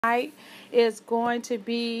Tonight is going to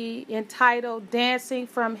be entitled Dancing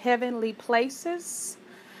from Heavenly Places.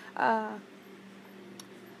 Uh,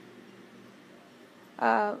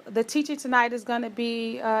 the teaching tonight is going to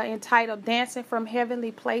be entitled Dancing from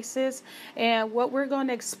Heavenly Places. And what we're going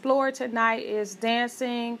to explore tonight is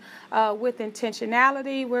dancing with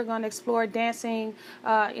intentionality. We're going to explore dancing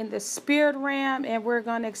in the spirit realm, and we're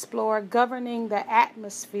going to explore governing the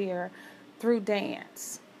atmosphere through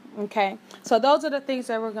dance. Okay, so those are the things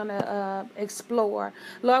that we're going to explore.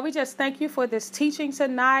 Lord, we just thank you for this teaching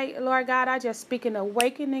tonight. Lord God, I just speak an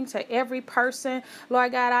awakening to every person.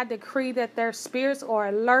 Lord God, I decree that their spirits are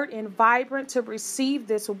alert and vibrant to receive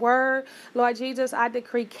this word. Lord Jesus, I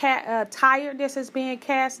decree tiredness is being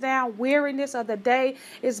cast down. Weariness of the day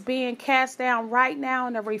is being cast down right now,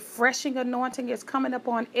 and a refreshing anointing is coming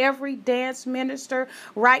upon every dance minister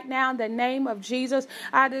right now in the name of Jesus.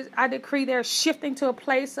 I decree they're shifting to a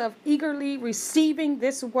place of eagerly receiving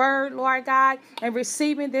this word, Lord God, and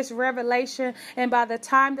receiving this revelation. And by the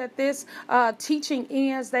time that this teaching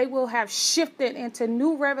ends, they will have shifted into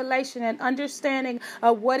new revelation and understanding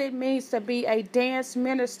of what it means to be a dance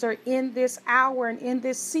minister in this hour and in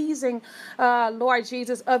this season, Lord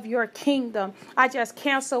Jesus, of your kingdom. I just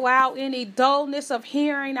cancel out any dullness of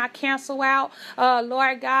hearing. I cancel out,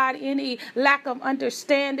 Lord God, any lack of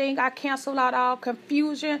understanding. I cancel out all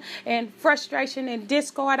confusion and frustration and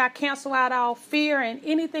discord. I cancel out all fear and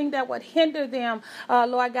anything that would hinder them,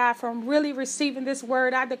 Lord God, from really receiving this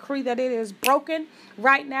word. I decree that it is broken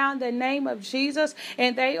right now in the name of Jesus,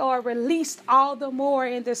 and they are released all the more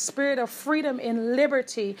in the spirit of freedom and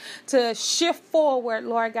liberty to shift forward,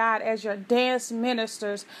 Lord God, as your dance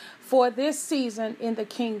ministers for this season in the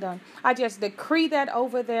kingdom. I just decree that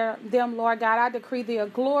over them, Lord God. I decree the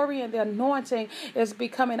glory and the anointing is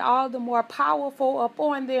becoming all the more powerful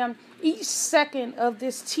upon them each second of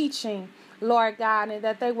this teaching, Lord God, and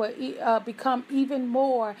that they will become even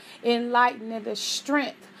more enlightened in the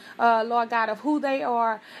strength, Lord God, of who they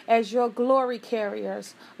are as your glory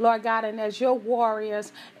carriers, Lord God, and as your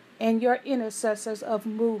warriors and your intercessors of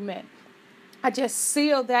movement. I just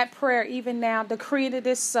seal that prayer even now, decreeing it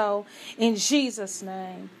is so in Jesus'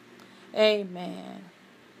 name. Amen.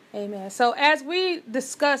 Amen. So as we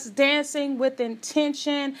discuss dancing with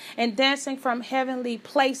intention and dancing from heavenly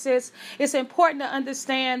places, it's important to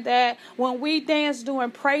understand that when we dance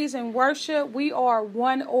during praise and worship, we are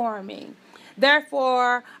one army.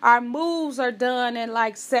 Therefore, our moves are done in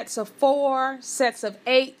like sets of 4, sets of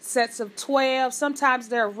 8, sets of 12. Sometimes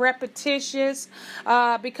they're repetitious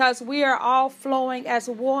because we are all flowing as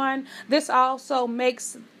one. This also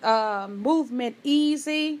makes movement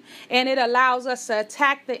easy, and it allows us to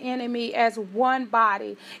attack the enemy as one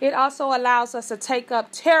body. It also allows us to take up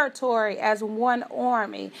territory as one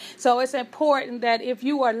army. So it's important that if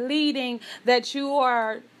you are leading, that you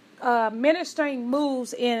are ministering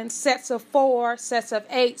moves in sets of 4, sets of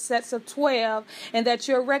 8, sets of 12, and that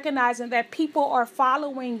you're recognizing that people are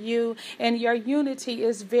following you, and your unity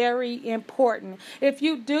is very important. If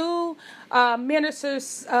you do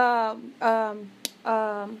ministers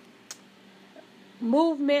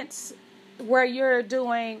movements where you're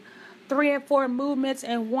doing 3 and 4 movements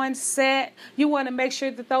in one set, you want to make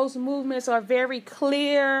sure that those movements are very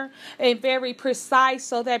clear and very precise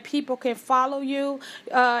so that people can follow you.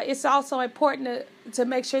 It's also important to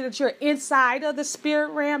make sure that you're inside of the spirit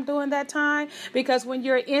realm during that time, because when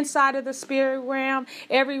you're inside of the spirit realm,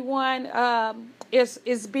 everyone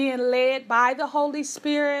is being led by the Holy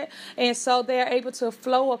Spirit, and so they're able to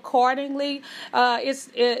flow accordingly.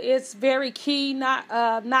 It's very key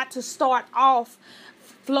not to start off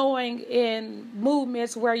flowing in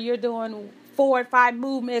movements where you're doing 4 or 5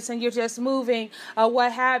 movements and you're just moving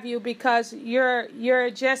what have you, because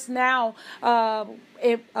you're just now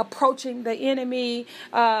approaching the enemy,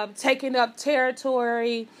 taking up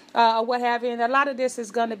territory, what have you. And a lot of this is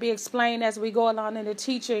going to be explained as we go along in the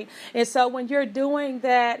teaching. And so when you're doing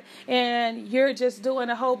that and you're just doing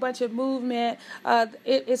a whole bunch of movement,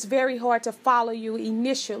 it's very hard to follow you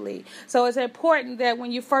initially. So it's important that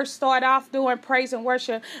when you first start off doing praise and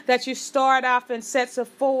worship, that you start off in sets of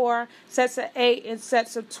 4, sets of 8, and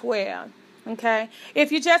sets of 12. Okay?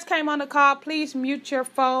 If you just came on the call, please mute your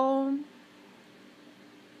phone,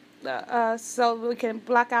 so we can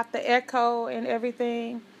block out the echo and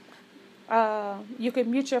everything. You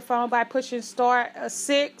can mute your phone by pushing star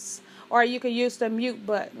 6, or you can use the mute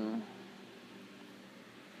button.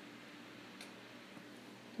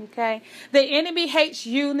 Okay. The enemy hates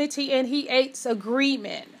unity, and he hates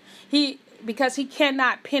agreement. He because he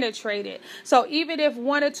cannot penetrate it. So even if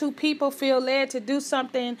one or two people feel led to do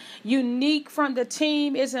something unique from the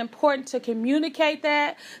team, it's important to communicate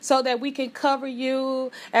that so that we can cover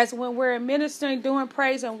you. As when we're ministering, doing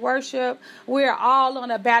praise and worship, we're all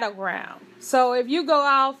on a battleground. So if you go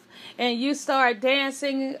off and you start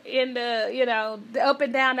dancing in the up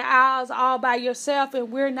and down the aisles all by yourself,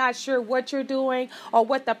 and we're not sure what you're doing or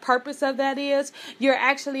what the purpose of that is, you're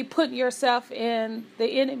actually putting yourself in the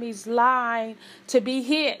enemy's line to be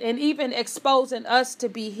hit, and even exposing us to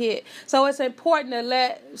be hit. So it's important to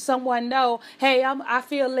let someone know, hey, I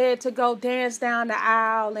feel led to go dance down the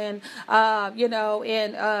aisle and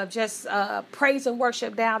just praise and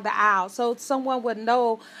worship down the aisle, so someone would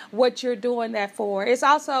know what you're doing that for. It's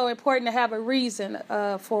also important to have a reason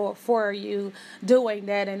for you doing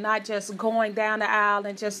that, and not just going down the aisle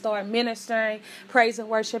and just start ministering praise and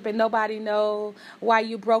worship and nobody know why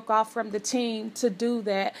you broke off from the team to do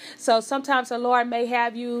that. So sometimes the Lord may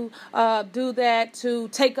have you do that to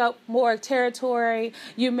take up more territory.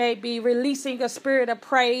 You may be releasing a spirit of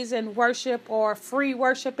praise and worship or free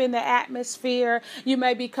worship in the atmosphere. You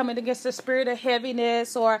may be coming against the spirit of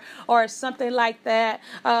heaviness or something like that.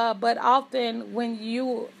 But often when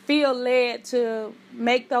you feel led to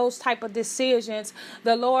make those type of decisions,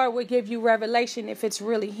 the Lord will give you revelation if it's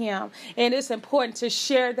really him. And it's important to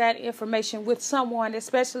share that information with someone,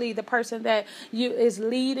 especially the person that you is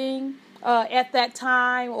leading at that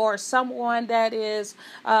time, or someone that is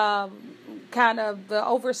kind of the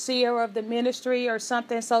overseer of the ministry or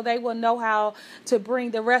something, so they will know how to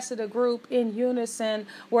bring the rest of the group in unison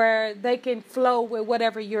where they can flow with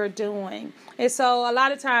whatever you're doing. And so a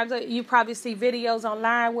lot of times you probably see videos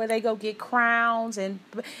online where they go get crowns and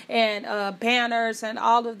banners and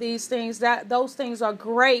all of these things. Those things are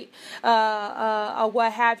great or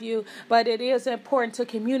what have you, but it is important to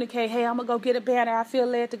communicate, hey, I'm going to go get a banner. I feel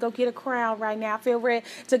led to go get a crown right now. I feel ready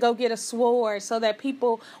to go get a sword, so that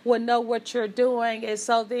people will know what you're doing, and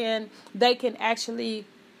so then they can actually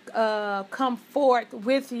come forth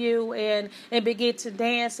with you and begin to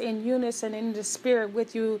dance in unison in the spirit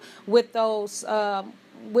with you, with those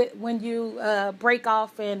when you break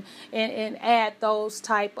off and add those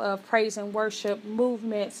type of praise and worship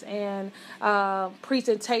movements and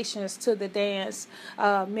presentations to the dance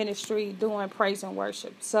ministry doing praise and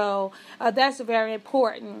worship. So that's very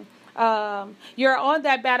important. You're on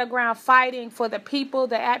that battleground fighting for the people,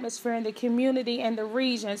 the atmosphere, and the community and the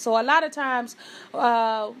region. So a lot of times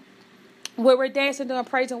when we're dancing, doing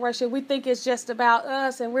praise and worship, we think it's just about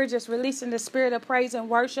us and we're just releasing the spirit of praise and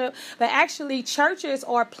worship. But actually, churches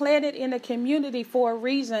are planted in the community for a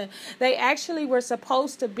reason. They actually were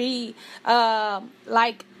supposed to be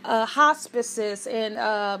like hospices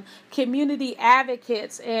and community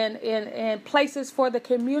advocates and places for the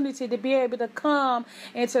community to be able to come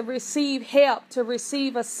and to receive help, to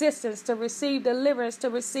receive assistance, to receive deliverance, to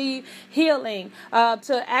receive healing,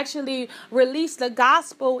 to actually release the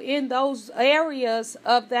gospel in those areas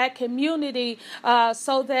of that community,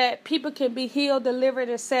 so that people can be healed, delivered,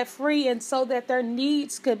 and set free, and so that their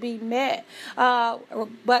needs could be met.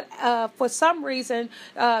 But for some reason,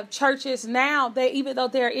 churches now, even though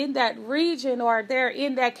they're in that region or they're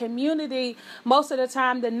in that community, most of the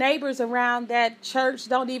time the neighbors around that church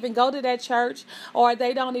don't even go to that church, or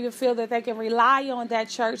they don't even feel that they can rely on that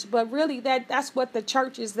church. But really, that's what the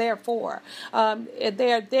church is there for.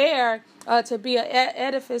 They're there to be an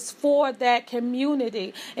edifice for that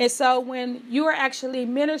community. And so when you are actually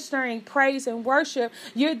ministering praise and worship,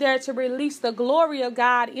 you're there to release the glory of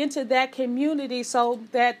God into that community so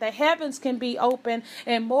that the heavens can be open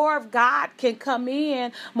and more of God can come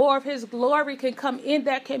in, more of his glory can come in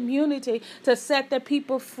that community to set the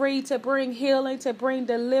people free, to bring healing, to bring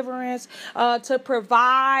deliverance, to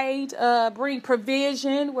provide, bring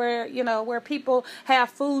provision where people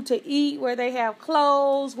have food to eat, where they have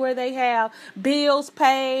clothes, where they have bills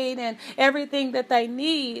paid and everything that they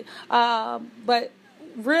need. But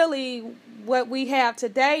really what we have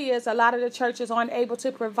today is a lot of the churches aren't able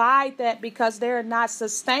to provide that because they're not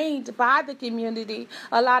sustained by the community.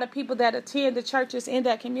 A lot of people that attend the churches in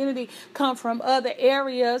that community come from other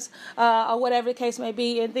areas or whatever the case may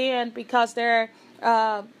be. And then because there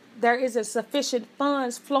isn't sufficient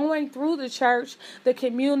funds flowing through the church, the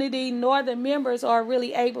community nor the members are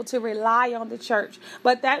really able to rely on the church.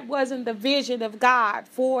 But that wasn't the vision of God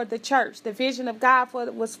for the church. The vision of God for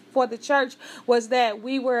the church was that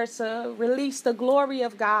we were to release the glory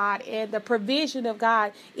of God and the provision of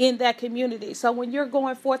God in that community. So when you're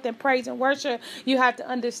going forth in praise and worship, you have to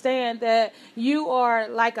understand that you are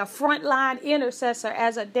like a frontline intercessor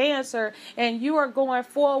as a dancer, and you are going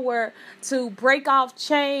forward to break off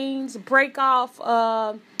chains, break off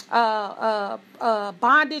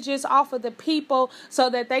bondages off of the people, so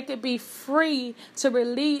that they could be free to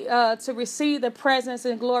receive the presence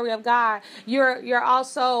and glory of God. You're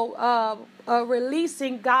also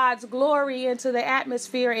releasing God's glory into the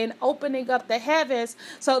atmosphere and opening up the heavens,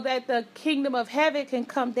 so that the kingdom of heaven can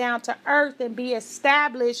come down to earth and be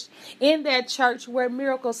established in that church, where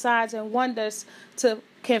miracle signs and wonders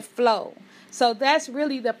can flow. So that's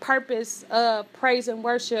really the purpose of praise and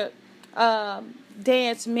worship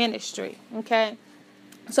dance ministry. Okay.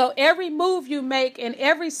 So every move you make and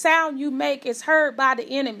every sound you make is heard by the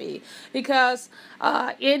enemy, because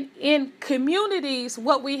in communities,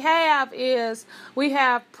 what we have is we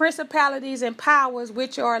have principalities and powers,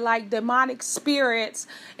 which are like demonic spirits,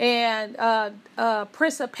 and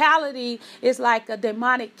principality is like a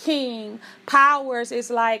demonic king. Powers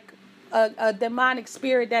is like a demonic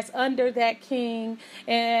spirit that's under that king,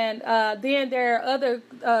 and then there are other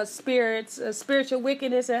spirits, spiritual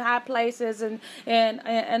wickedness in high places,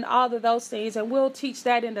 and all of those things, and we'll teach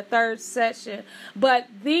that in the third session. But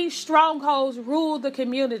these strongholds rule the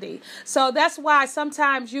community, so that's why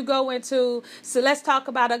sometimes you go into, so let's talk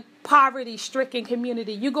about a poverty-stricken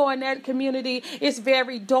community. You go in that community, it's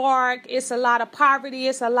very dark, it's a lot of poverty,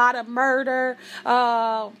 it's a lot of murder,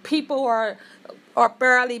 people are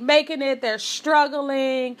barely making it, they're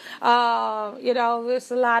struggling,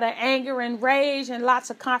 there's a lot of anger and rage and lots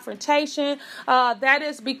of confrontation. That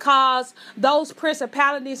is because those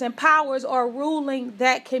principalities and powers are ruling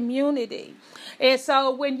that community. And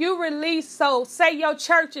so when you release, so say your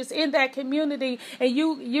church is in that community, and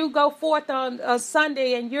you go forth on a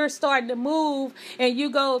Sunday and you're starting to move and you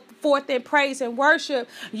go forth in praise and worship,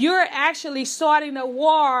 you're actually starting a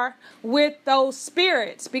war with those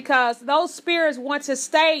spirits, because those spirits want to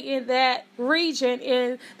stay in that region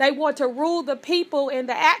and they want to rule the people in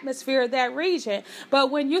the atmosphere of that region. But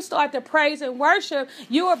when you start to praise and worship,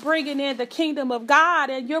 you are bringing in the kingdom of God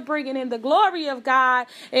and you're bringing in the glory of God.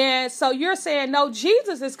 And so you're saying, no,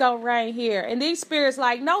 Jesus is going to reign here. And these spirits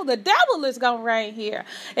like, no, the devil is going to reign here.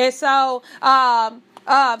 And so,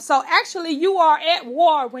 so actually you are at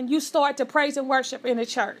war when you start to praise and worship in the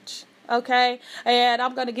church. Okay, and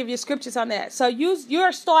I'm going to give you scriptures on that. So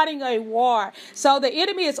you're starting a war. So the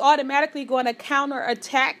enemy is automatically going to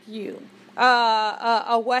counterattack you.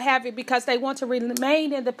 Or what have you, because they want to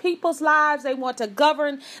remain in the people's lives. They want to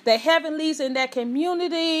govern the heavenlies in that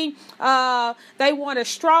community. They want to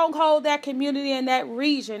stronghold that community in that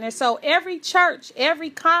region. And so every church, every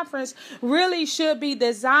conference really should be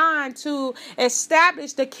designed to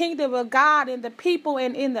establish the kingdom of God in the people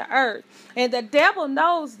and in the earth. And the devil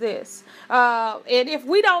knows this. And if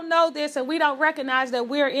we don't know this and we don't recognize that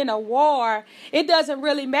we're in a war, it doesn't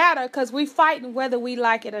really matter, because we're fighting whether we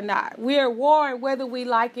like it or not. We're warring whether we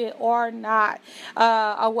like it or not,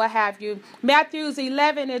 or what have you. Matthews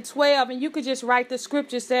 11 and 12, and you could just write the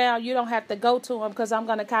scriptures down. You don't have to go to them, because I'm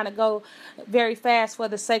going to kind of go very fast for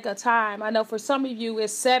the sake of time. I know for some of you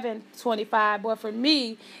it's 7:25, but for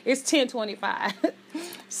me it's 10:25.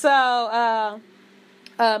 So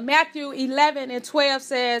Matthew 11 and 12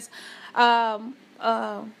 says,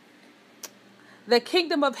 the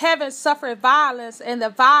kingdom of heaven suffereth violence, and the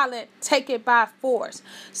violent take it by force.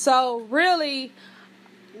 So really,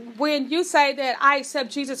 when you say that I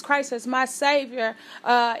accept Jesus Christ as my Savior,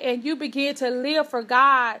 and you begin to live for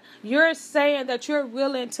God, you're saying that you're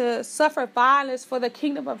willing to suffer violence for the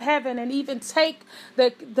kingdom of heaven, and even take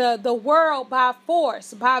the world by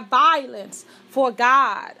force, by violence, for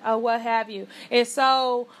God, or what have you. And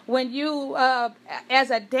so when you, as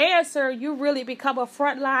a dancer, you really become a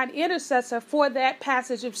frontline intercessor for that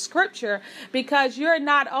passage of scripture, because you're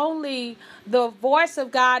not only the voice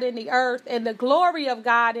of God in the earth and the glory of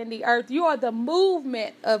God in the earth, you are the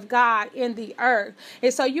movement of God in the earth.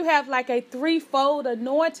 And so you have like a threefold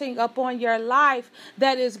anointing upon your life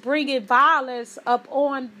that is bringing violence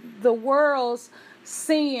upon the world's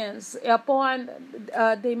sins, upon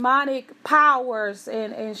demonic powers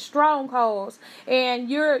and strongholds, and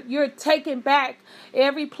you're taking back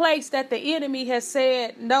every place that the enemy has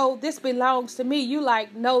said, no, this belongs to me. You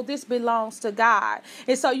like, no, this belongs to God.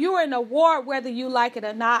 And so you're in a war whether you like it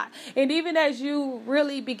or not. And even as you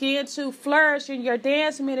really begin to flourish in your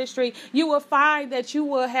dance ministry, you will find that you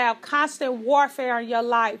will have constant warfare in your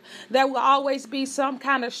life. There will always be some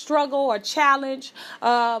kind of struggle or challenge,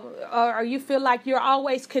 or you feel like you're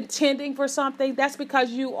always contending for something. That's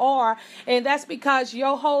because you are, and that's because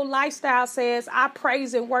your whole lifestyle says, I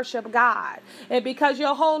praise and worship God. And because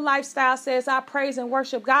your whole lifestyle says, I praise and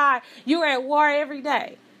worship God, you're at war every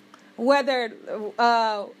day. whether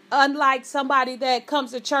unlike somebody that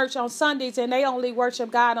comes to church on Sundays and they only worship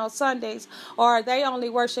God on Sundays, or they only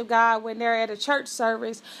worship God when they're at a church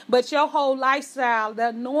service, but your whole lifestyle, the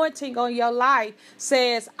anointing on your life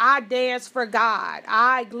says, I dance for God,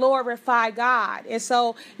 I glorify God. And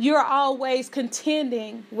so you're always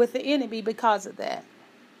contending with the enemy because of that.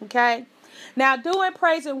 Okay? Now, doing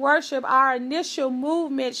praise and worship, our initial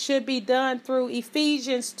movement should be done through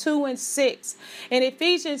Ephesians 2 and 6. And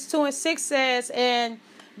Ephesians 2 and 6 says, and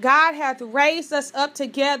God hath raised us up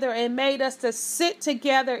together and made us to sit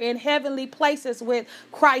together in heavenly places with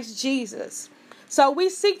Christ Jesus. So we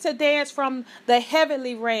seek to dance from the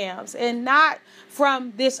heavenly realms and not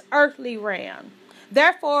from this earthly realm.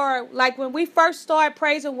 Therefore, like when we first start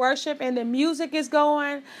praise and worship and the music is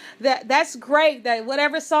going, that's great. That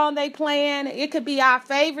whatever song they playing, it could be our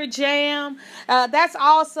favorite jam. That's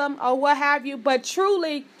awesome or what have you. But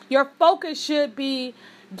truly, your focus should be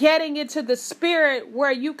getting into the spirit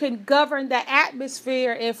where you can govern the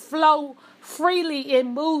atmosphere and flow freely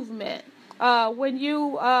in movement. When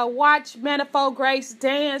you watch Manifold Grace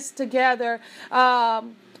dance together,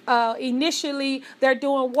 initially they're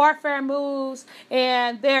doing warfare moves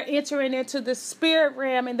and they're entering into the spirit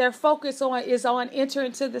realm, and their focus is on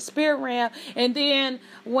entering to the spirit realm. And then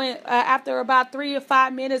when after about 3 or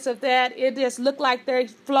 5 minutes of that, it just looked like they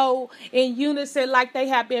flow in unison, like they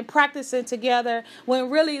have been practicing together, when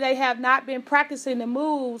really they have not been practicing the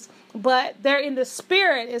moves, but they're in the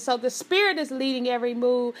spirit. And so the spirit is leading every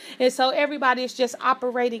move, and so everybody is just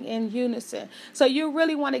operating in unison. So you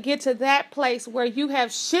really want to get to that place where you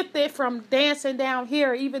have shifted from dancing down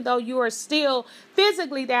here, even though you are still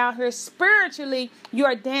physically down here, spiritually you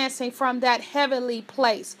are dancing from that heavenly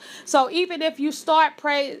place. So even if you start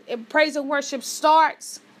praise and worship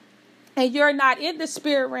starts and you're not in the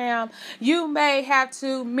spirit realm, you may have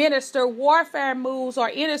to minister warfare moves or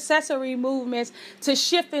intercessory movements to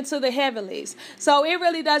shift into the heavenlies. So it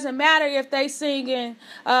really doesn't matter if they singing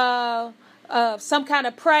some kind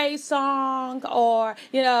of praise song, or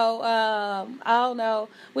I don't know,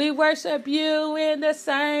 we worship you in the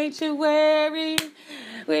sanctuary,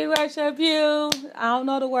 we worship you, I don't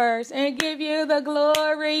know the words, and give you the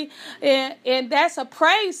glory, and that's a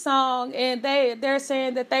praise song, and they're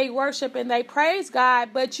saying that they worship and they praise God.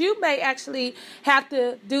 But you may actually have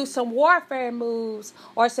to do some warfare moves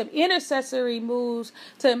or some intercessory moves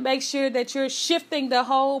to make sure that you're shifting the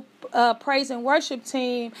whole praise and worship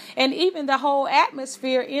team and even the whole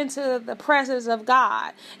atmosphere into the presence of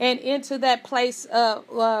God and into that place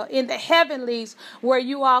in the heavenlies where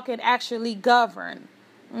you all can actually govern.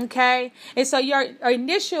 Okay, and so your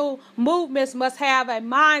initial movements must have a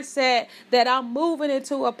mindset that I'm moving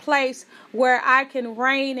into a place where I can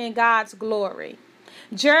reign in God's glory.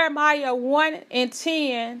 Jeremiah 1 and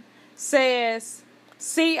 10 says,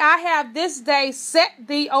 see, I have this day set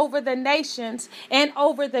thee over the nations and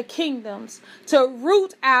over the kingdoms, to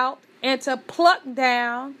root out and to pluck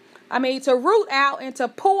down, to root out and to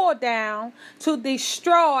pull down, to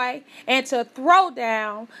destroy and to throw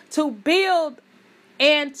down, to build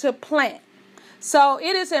and to plant. So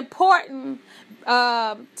it is important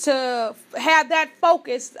to have that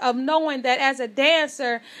focus of knowing that as a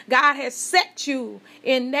dancer, God has set you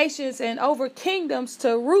in nations and over kingdoms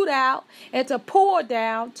to root out and to pull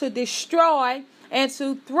down, to destroy and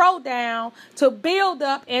to throw down, to build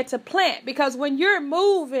up and to plant. Because when you're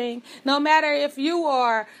moving, no matter if you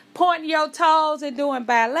are pointing your toes and doing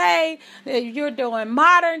ballet, you're doing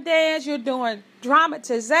modern dance, you're doing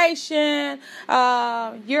dramatization,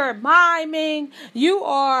 you're miming, you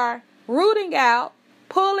are rooting out,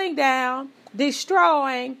 pulling down,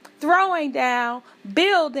 destroying, throwing down,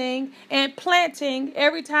 building, and planting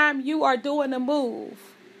every time you are doing a move.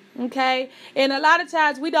 Okay, and a lot of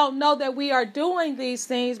times we don't know that we are doing these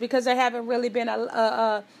things because there haven't really been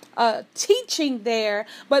a teaching there,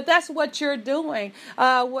 but that's what you're doing.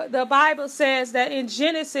 What the Bible says that in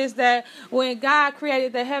Genesis, that when God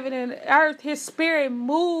created the heaven and earth, his spirit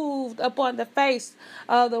moved upon the face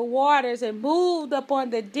of the waters and moved upon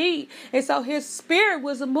the deep. And so his spirit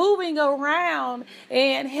was moving around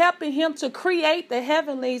and helping him to create the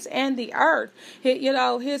heavenlies and the earth.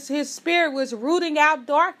 His spirit was rooting out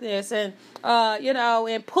darkness and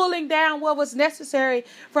and pulling down what was necessary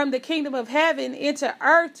from the kingdom of heaven into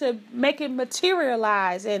earth to make it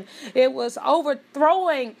materialize. And it was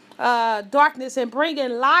overthrowing darkness and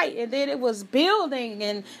bringing light. And then it was building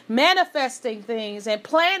and manifesting things and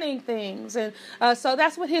planning things. And so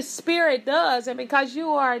that's what his spirit does. And because you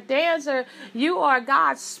are a dancer, you are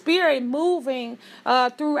God's spirit moving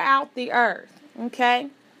throughout the earth. Okay?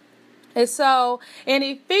 And so in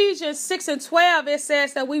Ephesians 6:12, it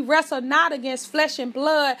says that we wrestle not against flesh and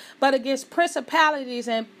blood, but against principalities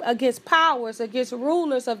and against powers, against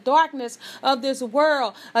rulers of darkness of this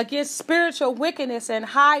world, against spiritual wickedness in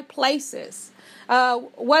high places.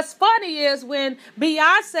 What's funny is when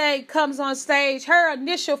Beyonce comes on stage, her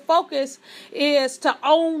initial focus is to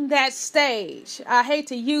own that stage. I hate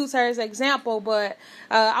to use her as an example, but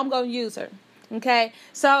I'm going to use her. Okay,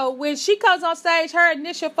 so when she comes on stage, her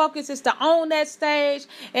initial focus is to own that stage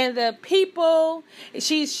and the people.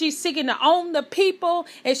 She's seeking to own the people,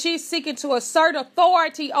 and she's seeking to assert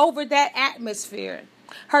authority over that atmosphere.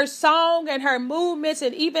 Her song and her movements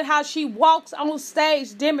and even how she walks on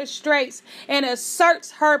stage demonstrates and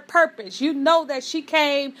asserts her purpose. You know that she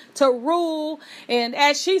came to rule, and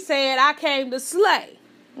as she said, I came to slay.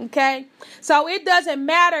 Okay, so it doesn't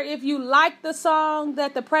matter if you like the song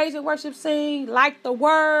that the praise and worship sing, like the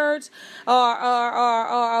words,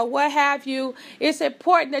 or what have you. It's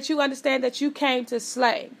important that you understand that you came to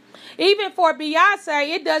slay. Even for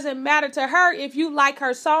Beyonce, it doesn't matter to her if you like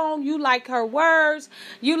her song, you like her words,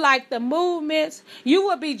 you like the movements. You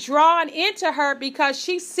will be drawn into her because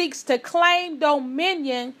she seeks to claim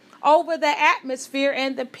dominion over the atmosphere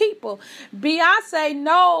and the people. Beyonce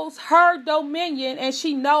knows her dominion and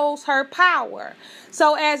she knows her power.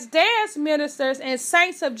 So as dance ministers and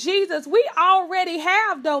saints of Jesus, we already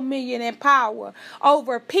have dominion and power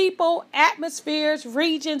over people, atmospheres,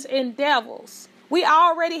 regions, and devils. We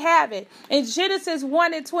already have it. In Genesis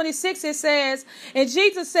 1:26, it says, and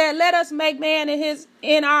Jesus said, let us make man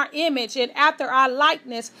in our image and after our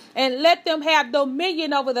likeness, and let them have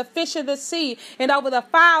dominion over the fish of the sea, and over the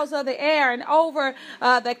fowls of the air, and over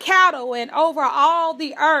the cattle, and over all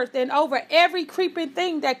the earth, and over every creeping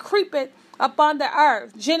thing that creepeth upon the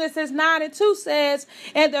earth. Genesis 9:2 says,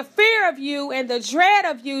 and the fear of you and the dread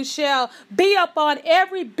of you shall be upon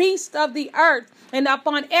every beast of the earth, and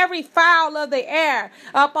upon every fowl of the air,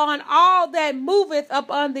 upon all that moveth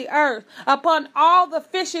upon the earth, upon all the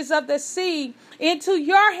fishes of the sea. Into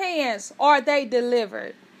your hands are they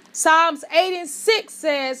delivered. Psalms 8:6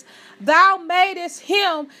 says, thou madest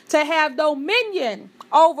him to have dominion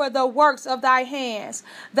over the works of thy hands.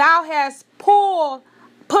 Thou hast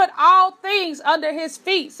put all things under his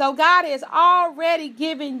feet. So God has already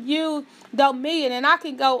given you dominion. And I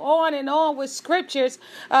can go on and on with scriptures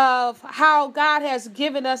of how God has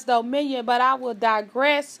given us dominion, but I will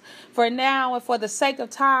digress for now and for the sake of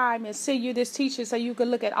time and send you this teaching so you can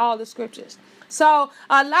look at all the scriptures. So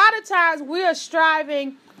a lot of times we are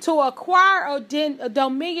striving to acquire a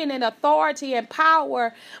dominion and authority and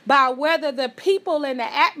power by whether the people in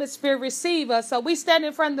the atmosphere receive us. So we stand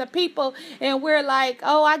in front of the people and we're like,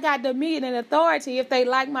 oh, I got dominion and authority if they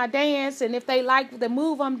like my dance and if they like the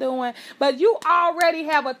move I'm doing. But you already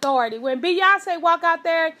have authority. When Beyonce walk out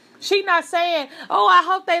there, she not saying, oh, I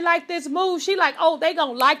hope they like this move. She like, oh, they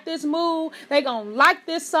gonna like this move. They gonna like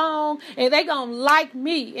this song. And they gonna like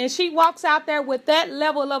me. And she walks out there with that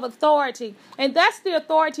level of authority. And that's the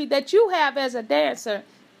authority that you have as a dancer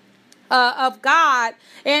of God,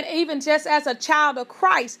 and even just as a child of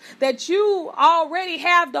Christ, that you already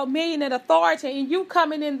have dominion and authority, and you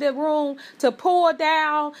coming in the room to pull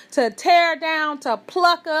down, to tear down, to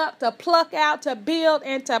pluck up, to pluck out, to build,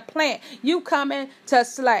 and to plant. You coming to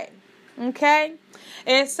slay. Okay?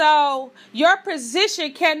 And so your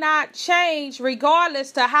position cannot change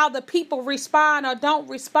regardless to how the people respond or don't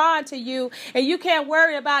respond to you. And you can't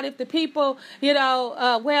worry about if the people,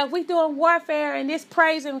 well, if we doing warfare and this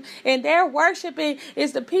praising and they're worshiping,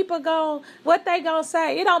 is the people what they going to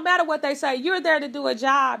say? It don't matter what they say. You're there to do a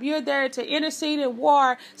job. You're there to intercede in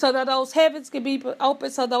war so that those heavens can be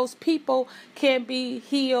open, so those people can be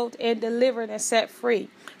healed and delivered and set free.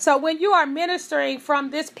 So when you are ministering from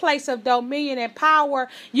this place of dominion and power,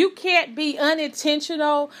 you can't be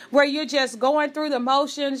unintentional where you're just going through the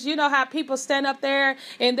motions. You know how people stand up there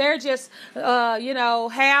and they're just,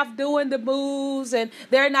 half doing the moves and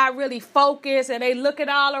they're not really focused and they looking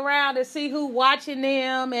all around to see who watching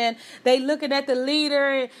them and they looking at the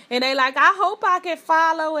leader and they like, I hope I can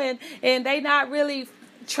follow, and they not really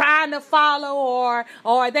trying to follow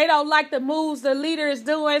or they don't like the moves the leader is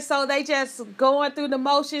doing, so they just going through the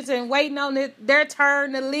motions and waiting on their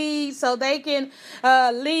turn to lead so they can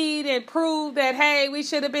lead and prove that, hey, we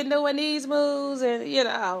should have been doing these moves and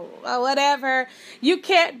whatever. You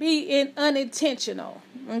can't be unintentional.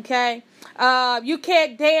 Okay, You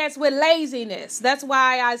can't dance with laziness. That's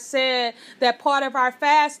why I said that part of our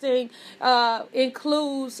fasting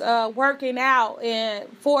includes working out and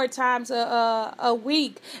 4 times a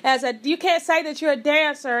week. You can't say that you're a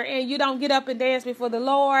dancer and you don't get up and dance before the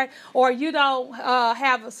Lord, or you don't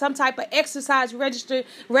have some type of exercise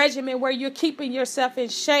regimen where you're keeping yourself in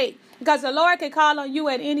shape. Because the Lord can call on you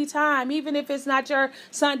at any time, even if it's not your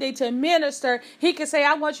Sunday to minister. He can say,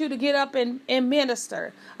 I want you to get up and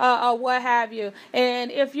minister, or what have you. And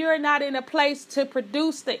if you're not in a place to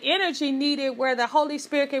produce the energy needed where the Holy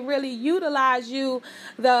Spirit can really utilize you,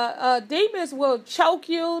 the demons will choke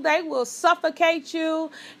you. They will suffocate you.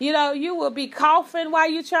 You know, you will be coughing while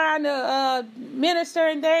you're trying to minister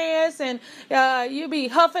and dance. And you'll be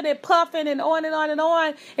huffing and puffing and on and on and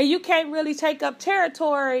on. And you can't really take up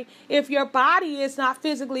territory if your body is not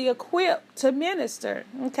physically equipped to minister.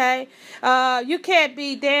 Okay, you can't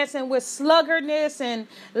be dancing with sluggardness and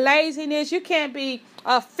laziness. You can't be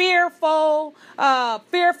fearful of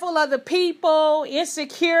the people,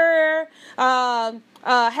 insecure,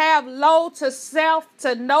 have low to self,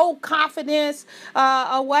 to no confidence,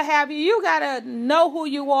 or what have you. You gotta know who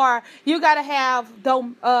you are. You gotta have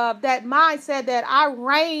that mindset that I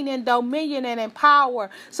reign in dominion and in power.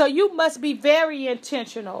 So you must be very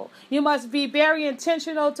intentional. You must be very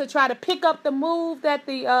intentional to try to pick up the move that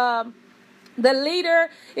the leader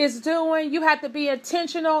is doing. You have to be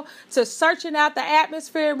intentional to searching out the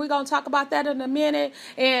atmosphere, and we're going to talk about that in a minute,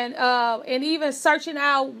 and even searching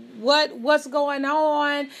out what's going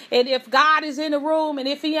on, and if God is in the room, and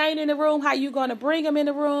if he ain't in the room, how you going to bring him in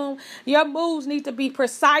the room. Your moves need to be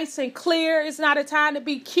precise and clear. It's not a time to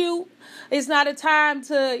be cute. It's not a time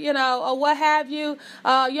to, or what have you.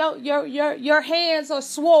 Your hands are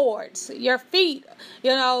swords. Your feet,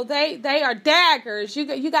 they are daggers.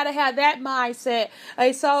 You got to have that mindset.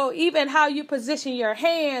 And so even how you position your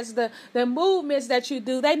hands, the movements that you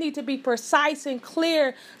do, they need to be precise and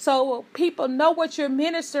clear so people know what you're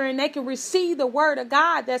ministering. They can receive the word of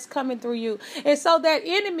God that's coming through you. And so that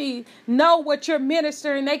enemy know what you're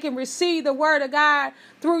ministering. They can receive the word of God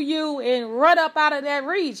through you and run up out of that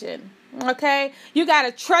region. Okay, you got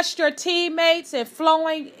to trust your teammates and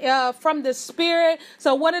flowing from the Spirit.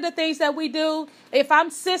 So one of the things that we do, if I'm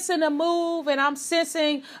sensing a move and I'm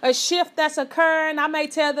sensing a shift that's occurring, I may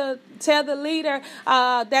tell the leader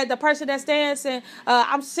that the person that's dancing,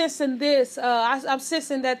 I'm sensing this. I'm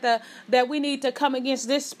sensing that we need to come against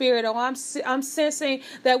this spirit, or I'm sensing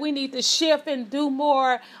that we need to shift and do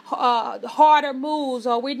more harder moves,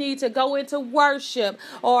 or we need to go into worship,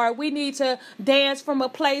 or we need to dance from a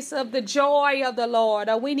place of the joy of the Lord,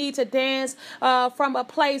 or we need to dance from a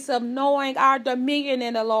place of knowing our dominion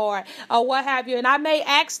in the Lord, or what have you. And I may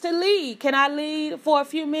ask to lead. Can I lead for a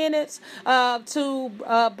few minutes to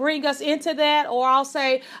bring us into that? Or I'll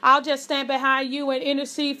say, I'll just stand behind you and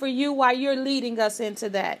intercede for you while you're leading us into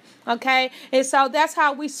that. Okay? And so that's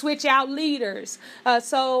how we switch out leaders. And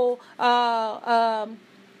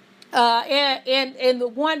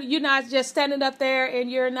the one, you're not just standing up there and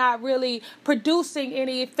you're not really producing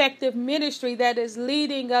any effective ministry that is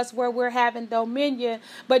leading us where we're having dominion,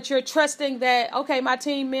 but you're trusting that, okay, my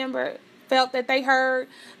team member felt that they heard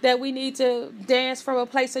that we need to dance from a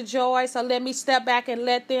place of joy, so let me step back and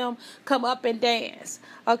let them come up and dance.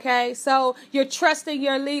 Okay, so you're trusting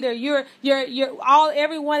your leader.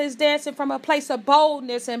 Everyone is dancing from a place of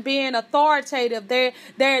boldness and being authoritative.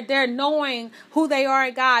 They're knowing who they are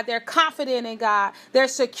in God. They're confident in God. They're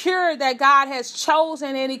secure that God has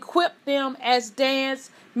chosen and equipped them as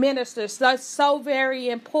dance ministers. That's so very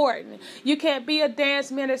important. You can't be a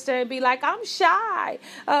dance minister and be like, I'm shy.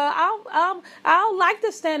 I don't like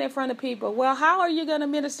to stand in front of people. Well, how are you going to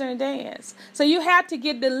minister and dance? So you have to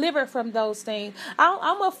get delivered from those things.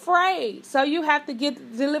 I'm afraid. So you have to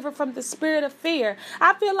get delivered from the spirit of fear.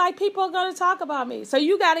 I feel like people are going to talk about me. So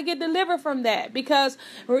you got to get delivered from that, because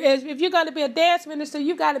if you're going to be a dance minister,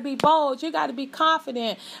 you got to be bold. You got to be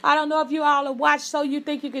confident. I don't know if you all have watched So You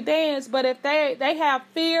Think You Could Dance, but if they have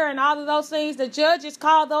fear and all of those things, the judges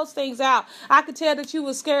call those things out. I could tell that you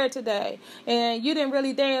were scared today and you didn't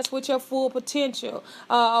really dance with your full potential,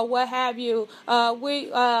 or what have you. When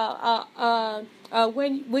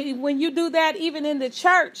you do that, even in the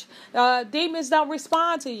church, demons don't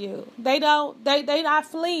respond to you. They not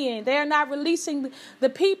fleeing. They're not releasing the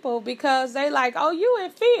people, because they like, oh, you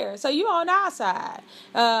in fear, so you on our side,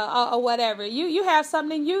 or whatever. You have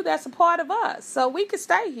something in you that's a part of us, so we can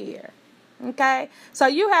stay here. Okay, so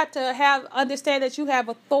you have to understand that you have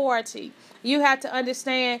authority. You have to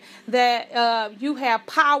understand that you have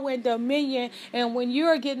power and dominion, and when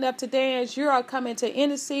you're getting up to dance, you are coming to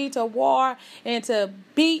intercede, to war, and to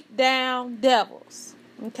beat down devils.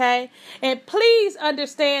 Okay? And please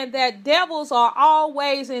understand that devils are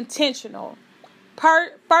always intentional.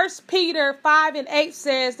 First Peter 5:8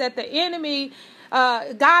 says that the enemy,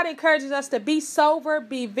 God encourages us to be sober,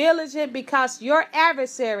 be vigilant, because your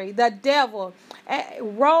adversary, the devil,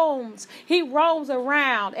 roams. He roams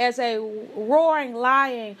around as a roaring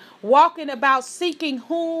lion, walking about seeking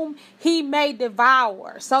whom he may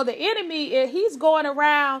devour. So the enemy, he's going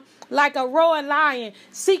around like a roaring lion,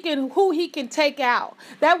 seeking who he can take out.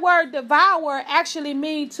 That word devour actually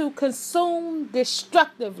means to consume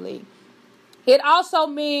destructively. It also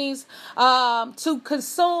means to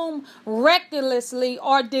consume recklessly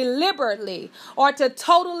or deliberately, or to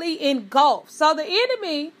totally engulf. So the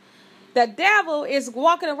enemy, the devil, is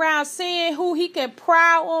walking around seeing who he can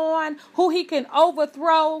prowl on, who he can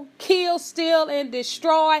overthrow, kill, steal, and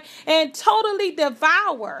destroy, and totally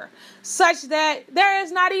devour, such that there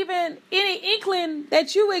is not even any inkling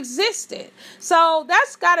that you existed. So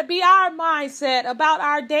that's got to be our mindset about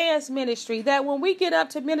our dance ministry, that when we get up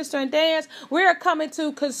to minister and dance, we're coming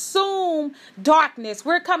to consume darkness.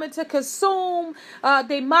 We're coming to consume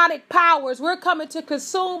demonic powers. We're coming to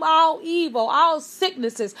consume all evil, all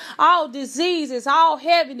sicknesses, all diseases, all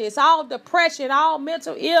heaviness, all depression, all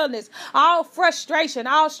mental illness, all frustration,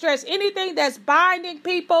 all stress, anything that's binding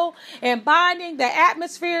people and binding the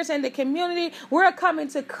atmospheres and the community. We're coming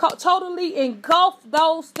to totally engulf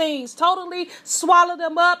those things, totally swallow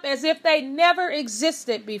them up as if they never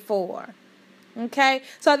existed before. Okay,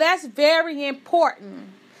 so that's very important.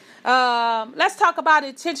 Let's talk about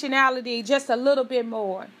intentionality just a little bit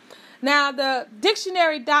more. Now, the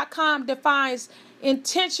dictionary.com defines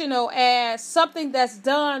intentional as something that's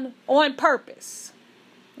done on purpose.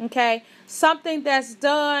 Okay, something that's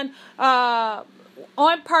done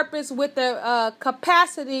on purpose with the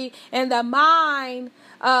capacity and the mind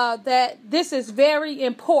that this is very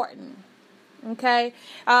important. Okay,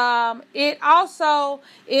 it also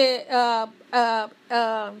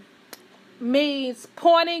means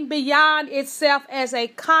pointing beyond itself as a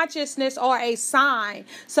consciousness or a sign.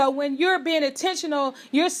 So when you're being intentional,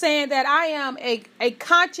 you're saying that I am a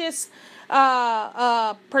conscious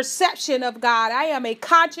perception of God. I am a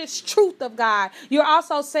conscious truth of God. You're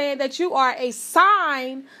also saying that you are a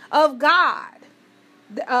sign of God.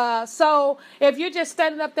 So if you're just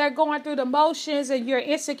standing up there going through the motions and you're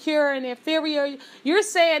insecure and inferior, you're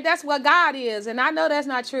saying that's what God is. And I know that's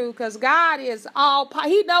not true, because God is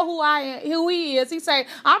he know who I am, who he is. He say,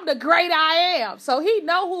 I'm the great I am. So he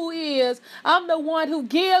know who he is. I'm the one who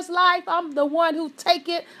gives life. I'm the one who take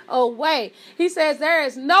it away. He says there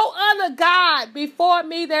is no other God before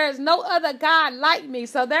me. There is no other God like me.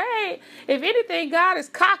 So there ain't, if anything, God is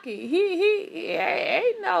cocky. He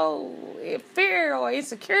ain't no fear or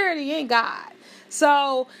insecurity in God.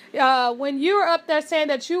 So when you're up there saying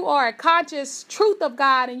that you are a conscious truth of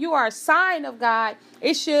God and you are a sign of God,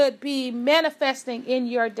 it should be manifesting in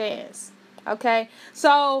your dance. Okay,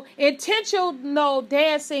 so intentional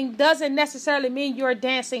dancing doesn't necessarily mean you're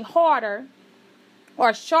dancing harder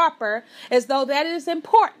or sharper, as though that is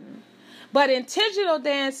important. But intentional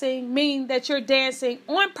dancing means that you're dancing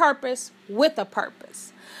on purpose with a purpose.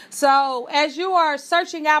 So as you are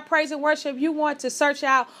searching out praise and worship, you want to search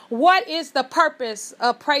out what is the purpose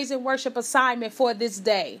of praise and worship assignment for this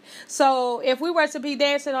day. So if we were to be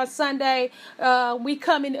dancing on Sunday, we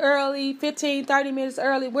come in early, 15, 30 minutes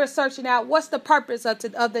early. We're searching out what's the purpose of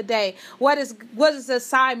the day. What is the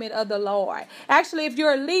assignment of the Lord? Actually, if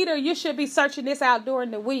you're a leader, you should be searching this out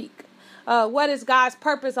during the week. What is God's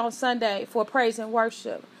purpose on Sunday for praise and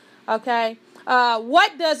worship? Okay.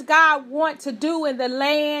 What does God want to do in the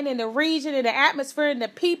land, in the region, in the atmosphere, in the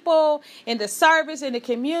people, in the service, in the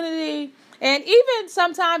community, and even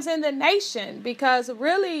sometimes in the nation? Because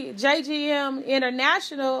really, JGM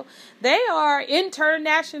International, they are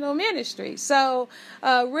international ministry. So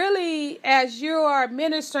really, as you are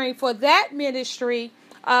ministering for that ministry,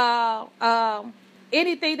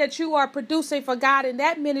 anything that you are producing for God in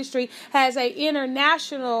that ministry has an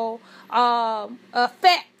international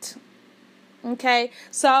effect. Okay,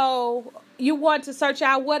 so you want to search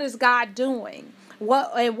out what is God doing,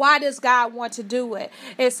 and why does God want to do it?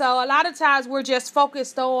 And so a lot of times we're just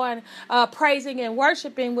focused on praising and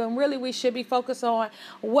worshiping, when really we should be focused on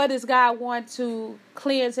what does God want to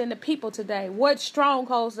cleanse in the people today. What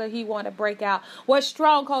strongholds do he want to break out? What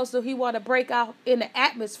strongholds do he want to break out in the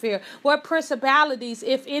atmosphere? What principalities,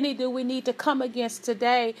 if any, do we need to come against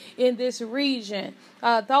today in this region?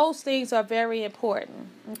 Those things are very important.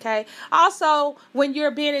 Okay. Also, when you're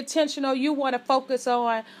being intentional, you want to focus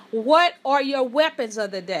on what are your weapons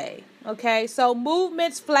of the day. Okay, so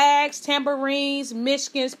movements, flags, tambourines,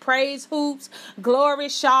 mishkins, praise hoops, glory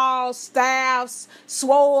shawls, staffs,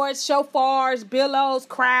 swords, shofars, billows,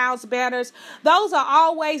 crowns, banners. Those are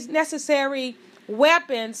always necessary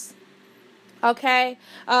weapons. Okay,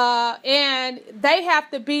 and they have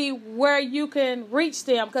to be where you can reach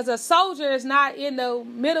them, because a soldier is not in the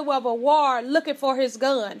middle of a war looking for his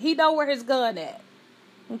gun. He know where his gun at.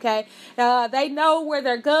 Okay, they know where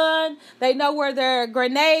their gun, they know where their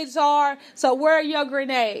grenades are. So where are your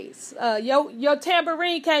grenades? Your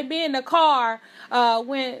tambourine can't be in the car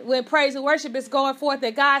when praise and worship is going forth,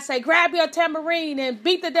 and God say, grab your tambourine and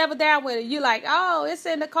beat the devil down with it. You like, oh, it's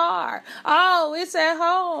in the car. Oh, it's at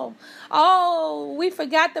home. Oh, we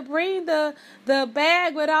forgot to bring the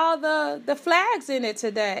bag with all the flags in it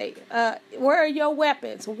today. Where are your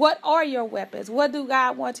weapons? What are your weapons? What do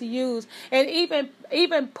God want to use? And even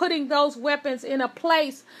putting those weapons in a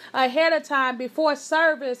place ahead of time before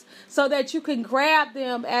service, so that you can grab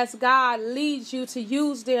them as God leads you to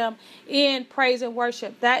use them in praise and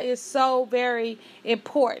worship. That is so very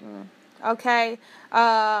important. Okay.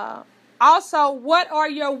 Also, what are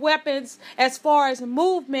your weapons as far as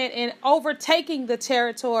movement and overtaking the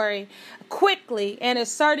territory quickly and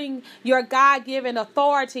asserting your God-given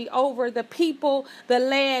authority over the people, the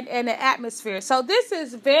land, and the atmosphere? So this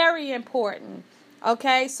is very important.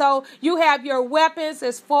 Okay, so you have your weapons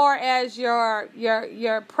as far as your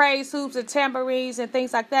praise hoops and tambourines and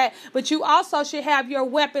things like that, but you also should have your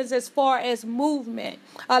weapons as far as movement.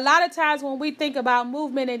 A lot of times when we think about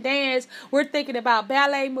movement and dance, we're thinking about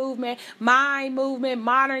ballet movement, mime movement,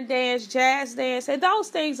 modern dance, jazz dance, and those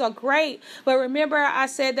things are great. But remember, I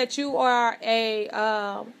said that you are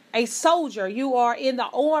a soldier. You are in the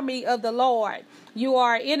army of the Lord. You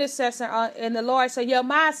are an intercessor in the Lord. So your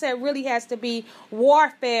mindset really has to be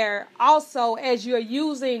warfare also, as you're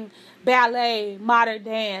using ballet, modern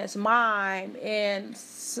dance, mime, and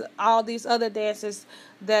all these other dances,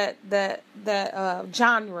 that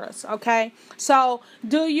genres. Okay. So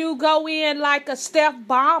do you go in like a Steph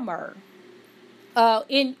bomber?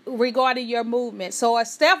 In regarding your movement. So a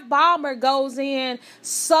Steph bomber goes in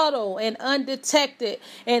subtle and undetected,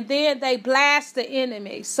 and then they blast the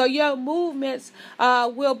enemy. So your movements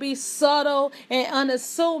will be subtle and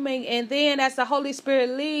unassuming, and then as the Holy Spirit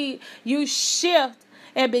lead, you shift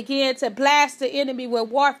and begin to blast the enemy with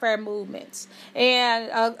warfare movements.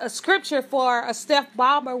 And a scripture for a Steph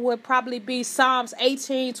bomber would probably be Psalms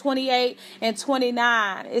 18, 28, and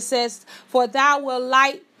 29. It says, for thou will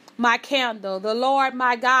light my candle. The Lord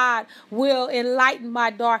my God will enlighten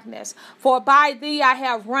my darkness. For by thee I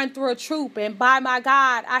have run through a troop, and by my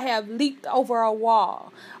God I have leaped over a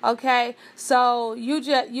wall. Okay, so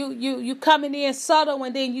you coming in subtle,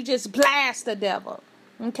 and then you just blast the devil.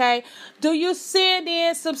 Okay, do you send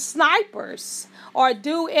in some snipers, or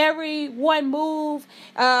do everyone move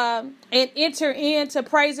and enter into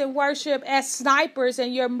praise and worship as snipers,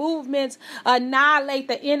 and your movements annihilate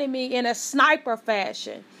the enemy in a sniper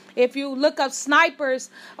fashion? If you look up snipers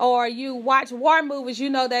or you watch war movies, you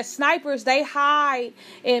know that snipers, they hide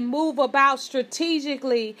and move about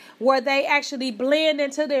strategically, where they actually blend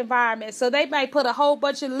into the environment. So they may put a whole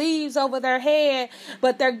bunch of leaves over their head,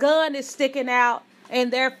 but their gun is sticking out,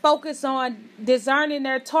 and they're focused on discerning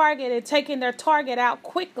their target and taking their target out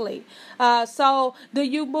quickly. So do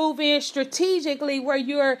you move in strategically, where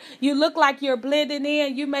you look like you're blending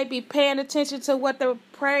in? You may be paying attention to what the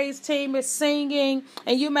praise team is singing,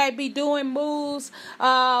 and you may be doing moves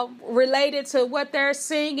related to what they're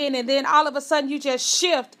singing, and then all of a sudden you just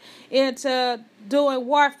shift into doing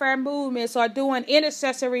warfare movements, or doing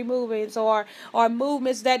intercessory movements, or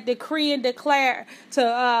movements that decree and declare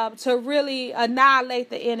to really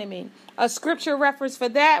annihilate the enemy. A scripture reference for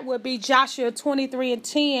that would be Joshua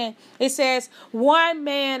 23:10. It says, one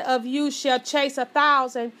man of you shall chase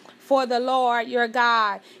 1,000 for the Lord your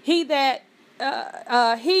God. He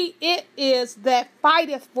it is that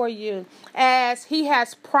fighteth for you, as he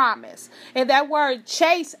has promised. And that word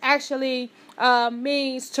chase actually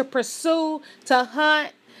means to pursue, to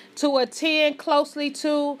hunt, to attend closely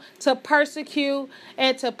to persecute,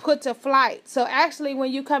 and to put to flight. So actually,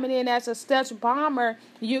 when you coming in as a stealth bomber,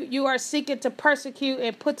 you are seeking to persecute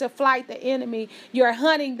and put to flight the enemy. You're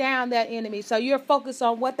hunting down that enemy. So you're focused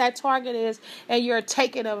on what that target is, and you're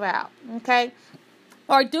taking them out. Okay.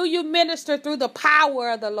 Or do you minister through the power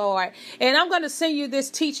of the Lord? And I'm going to send you this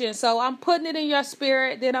teaching. So I'm putting it in your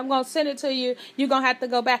spirit. Then I'm going to send it to you. You're going to have to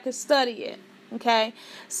go back and study it. Okay,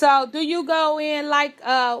 so do you go in like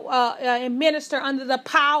and minister under the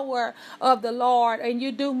power of the Lord, and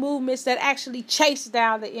you do movements that actually chase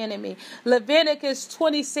down the enemy? Leviticus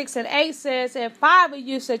 26:8 says, "And 5 of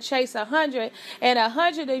you shall chase 100, and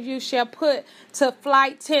 100 of you shall put to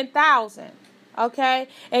flight 10,000." Okay,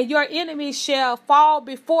 and your enemies shall fall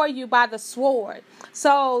before you by the sword.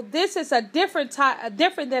 So this is a different type,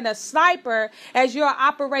 different than a sniper, as you're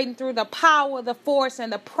operating through the power, the force,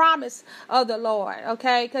 and the promise of the Lord.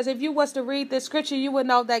 Okay, because if you was to read this scripture, you would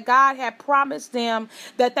know that God had promised them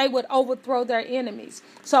that they would overthrow their enemies.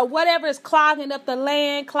 So whatever is clogging up the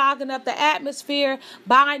land, clogging up the atmosphere,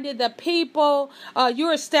 binding the people, you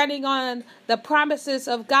are standing on the promises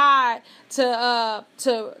of God to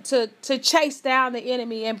chase down the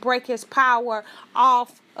enemy and break his power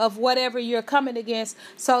off of whatever you're coming against,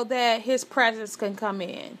 so that his presence can come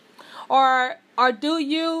in. Or do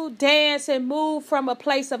you dance and move from a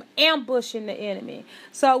place of ambushing the enemy?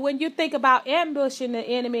 So when you think about ambushing the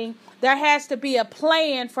enemy, there has to be a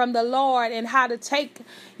plan from the Lord in how to take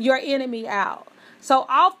your enemy out. So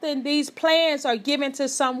often these plans are given to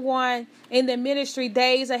someone in the ministry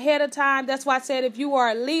days ahead of time. That's why I said, if you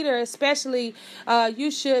are a leader, especially,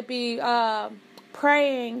 you should be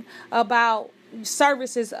praying about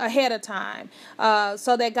services ahead of time,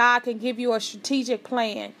 so that God can give you a strategic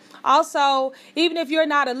plan. Also, even if you're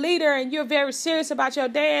not a leader and you're very serious about your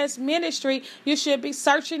dance ministry, you should be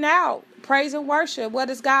searching out praise and worship.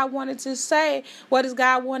 What is God wanting to say? What is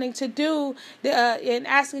God wanting to do? And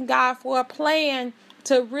asking God for a plan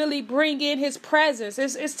to really bring in his presence.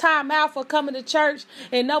 It's time out for coming to church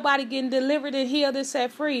and nobody getting delivered and healed and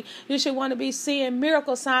set free. You should want to be seeing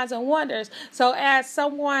miracle signs and wonders. So as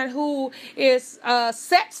someone who is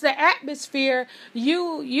sets the atmosphere,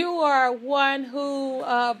 you are one who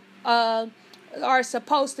are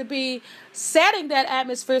supposed to be setting that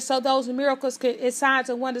atmosphere so those miracles and signs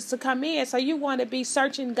and wonders to come in. So you want to be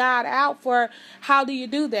searching God out for, how do you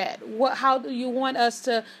do that? How do you want us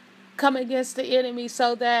to come against the enemy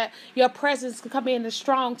so that your presence can come in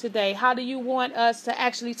strong today? How do you want us to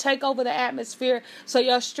actually take over the atmosphere so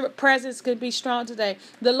your presence can be strong today?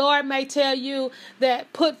 The Lord may tell you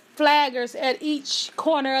that put flaggers at each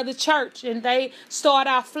corner of the church, and they start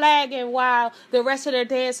off flagging while the rest of their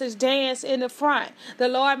dancers dance in the front. The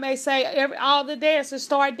Lord may say all the dancers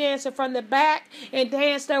start dancing from the back and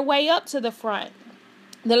dance their way up to the front.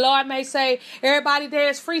 The Lord may say, everybody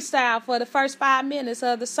dance freestyle for the first 5 minutes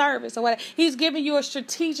of the service or whatever. He's giving you a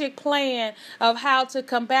strategic plan of how to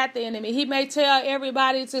combat the enemy. He may tell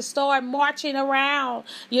everybody to start marching around.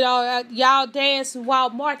 Y'all dance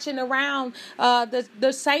while marching around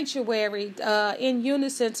the sanctuary in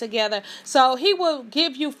unison together. So he will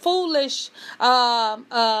give you foolish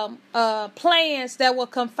plans that will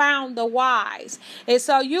confound the wise. And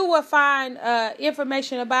so you will find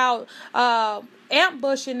information about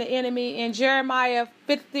ambushing the enemy in Jeremiah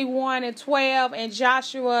 51:12 and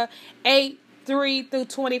Joshua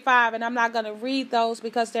 8:3-25, and I'm not going to read those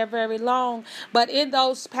because they're very long, but in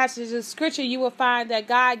those passages of scripture you will find that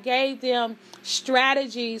God gave them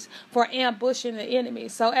strategies for ambushing the enemy.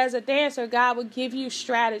 So as a dancer, God will give you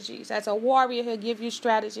strategies. As a warrior, he'll give you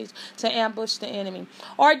strategies to ambush the enemy.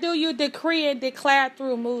 Or do you decree and declare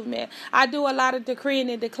through movement? I do a lot of decreeing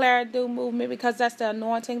and declaring through movement because that's the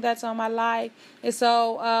anointing that's on my life. And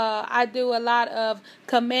so I do a lot of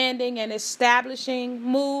commanding and establishing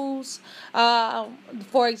moves.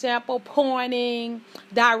 For example, pointing,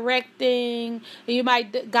 directing.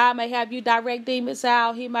 God may have you direct demons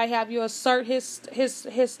out. He might have you assert his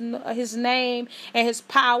name and his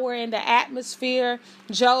power in the atmosphere.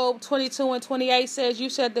 Job 22:28 says, you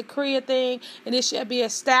shall decree a thing and it shall be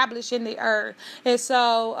established in the earth. And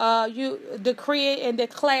so you decree it and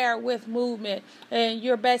declare with movement. And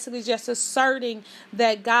you're basically just asserting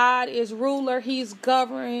that God is ruler. He's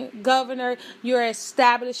governor. You're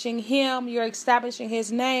establishing him. You're establishing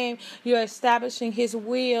his name. You're establishing his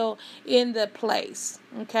will in the place.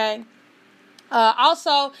 Okay.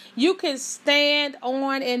 Also, you can stand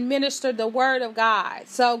on and minister the word of God.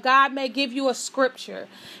 So God may give you a scripture.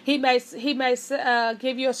 He may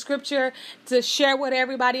give you a scripture to share with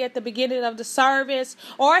everybody at the beginning of the service,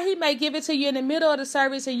 or he may give it to you in the middle of the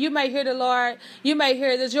service, and you may hear the Lord. You may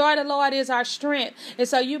hear the joy of the Lord is our strength, and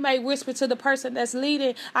so you may whisper to the person that's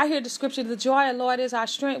leading, I hear the scripture, the joy of the Lord is our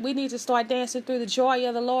strength. We need to start dancing through the joy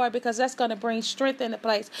of the Lord because that's going to bring strength in the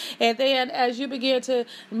place. And then as you begin to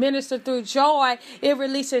minister through joy, it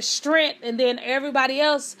releases strength, and then everybody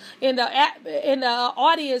else in the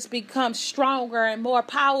audience becomes stronger and more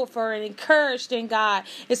powerful and encouraged in God.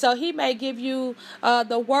 And so he may give you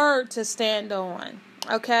the word to stand on.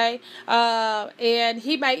 Okay, and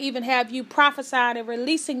he may even have you prophesying and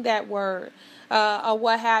releasing that word, or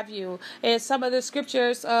what have you. And some of the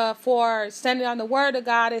scriptures for standing on the word of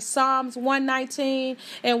God is Psalms 119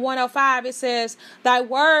 and 105. It says, "Thy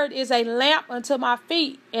word is a lamp unto my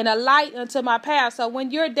feet and a light unto my path." So when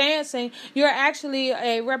you're dancing, you're actually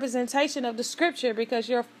a representation of the scripture, because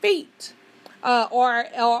your feet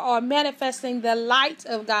or manifesting the light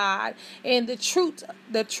of God and the truth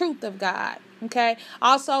of God. Okay.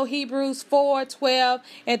 Also Hebrews 4:12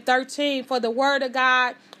 and 13. "For the word of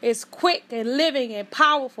God is quick and living and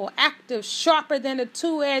powerful, active, sharper than a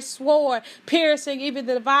two-edged sword, piercing even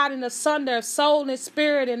the dividing asunder of soul and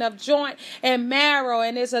spirit and of joint and marrow,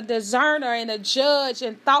 and is a discerner and a judge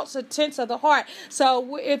and thoughts intents of the heart." So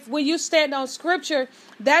when you stand on scripture,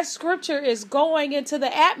 that scripture is going into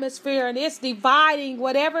the atmosphere, and it's dividing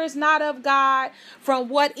whatever is not of God from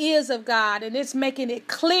what is of God, and it's making it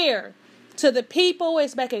clear to the people.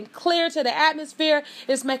 It's making clear to the atmosphere.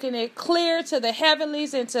 It's making it clear to the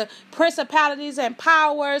heavenlies and to principalities and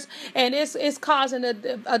powers. And it's causing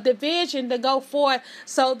a division to go forth,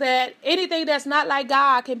 so that anything that's not like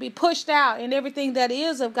God can be pushed out and everything that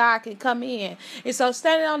is of God can come in. And so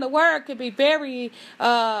standing on the word can be very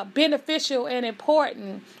beneficial and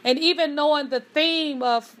important. And even knowing the theme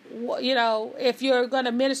of, if you're going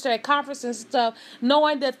to minister at conference and stuff,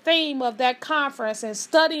 knowing the theme of that conference and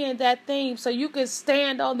studying that theme, so you can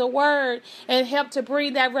stand on the word and help to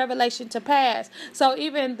bring that revelation to pass. So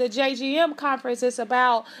even the JGM conference is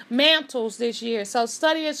about mantles this year. So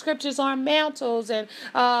studying scriptures on mantles and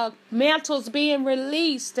mantles being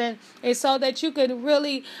released, and so that you can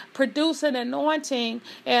really produce an anointing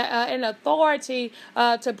and authority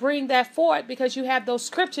to bring that forth, because you have those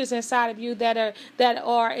scriptures inside of you that are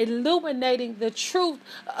illuminating the truth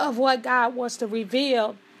of what God wants to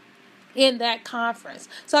reveal in that conference.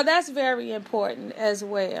 So that's very important as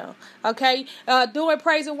well. Okay, doing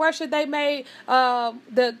praise and worship, they may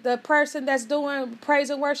the person that's doing praise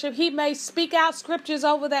and worship, he may speak out scriptures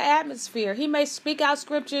over the atmosphere. He may speak out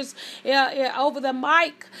scriptures over the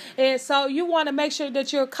mic, and so you want to make sure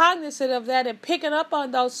that you're cognizant of that and picking up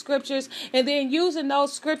on those scriptures, and then using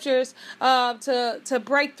those scriptures to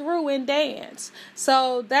break through and dance.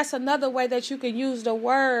 So that's another way that you can use the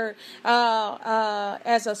word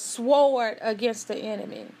as a sword against the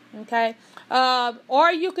enemy. Okay,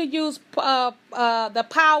 or you could use the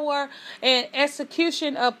power and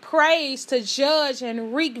execution of praise to judge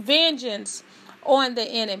and wreak vengeance on the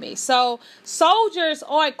enemy. So soldiers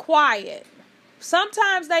aren't quiet.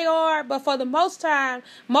 Sometimes they are, but for the most of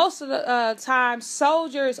the time,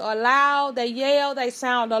 soldiers are loud. They yell. They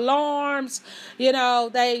sound alarms.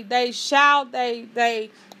 They shout. They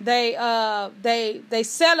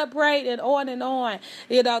celebrate, and on and on.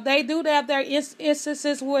 They do have their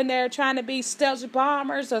instances when they're trying to be stealth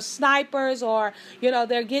bombers or snipers, or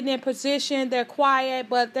they're getting in position. They're quiet,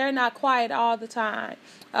 but they're not quiet all the time.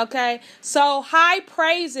 Okay, so high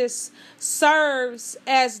praises serves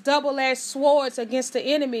as double-edged swords against the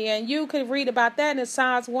enemy, and you can read about that in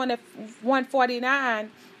Psalms 149.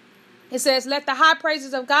 It says, "Let the high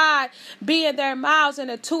praises of God be in their mouths, and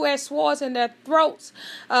the two-edged swords in their throats."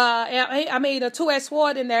 The two-edged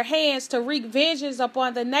sword in their hands, to wreak vengeance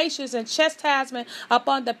upon the nations and chastisement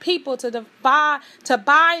upon the people, to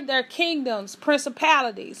bind their kingdoms,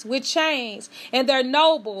 principalities with chains, and their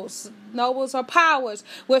nobles or powers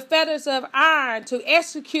with fetters of iron, to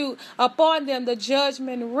execute upon them the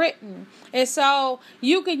judgment written. And so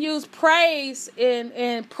you can use praise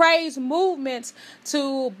and praise movements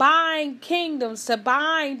to bind kingdoms, to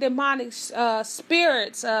bind demonic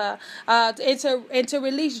spirits, and to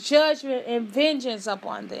release judgment and vengeance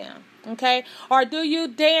upon them. Okay, or do you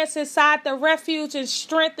dance inside the refuge and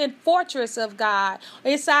strength and fortress of God,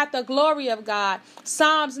 inside the glory of God?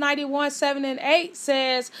 Psalms 91:7-8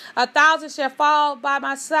 says, "1,000 shall fall by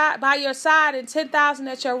your side, and 10,000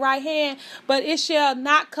 at your right hand, but it shall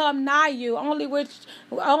not come nigh you. Only with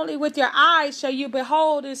your eyes shall you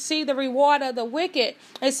behold and see the reward of the wicked."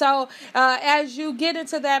 And so, as you get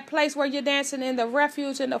into that place where you're dancing in the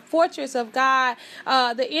refuge and the fortress of God,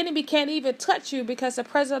 the enemy can't even touch you, because the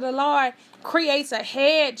presence of the Lord creates a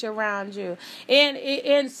hedge around you.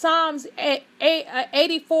 In Psalms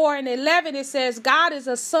 84:11, it says, "God is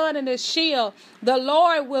a sun and a shield. The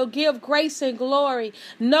Lord will give grace and glory.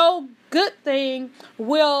 No good thing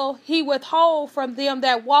will he withhold from them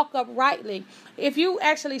that walk uprightly." If you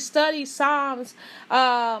actually study Psalms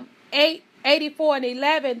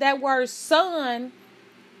 84:11, that word sun,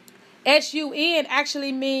 SUN,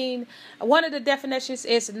 actually mean, one of the definitions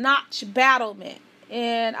is notch battlement.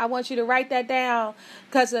 And I want you to write that down,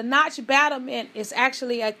 because a notch battlement is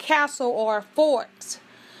actually a castle or a fort,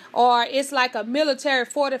 or it's like a military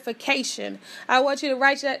fortification. I want you to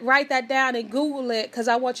write that down and Google it, because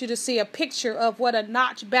I want you to see a picture of what a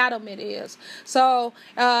notch battlement is. So,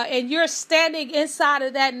 and you're standing inside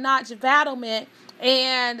of that notch battlement,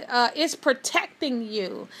 and it's protecting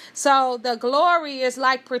you. So the glory is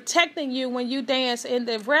like protecting you when you dance in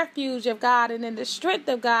the refuge of God and in the strength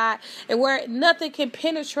of God, and where nothing can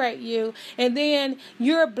penetrate you. And then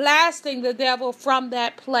you're blasting the devil from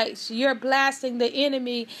that place. You're blasting the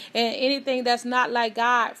enemy and anything that's not like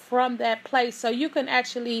God from that place. So you can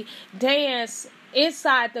actually dance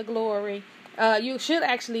inside the glory. You should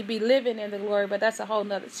actually be living in the glory, but that's a whole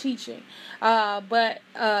nother teaching. But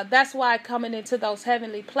that's why coming into those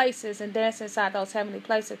heavenly places and dancing inside those heavenly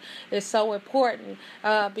places is so important.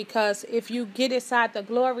 Because if you get inside the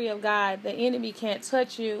glory of God, the enemy can't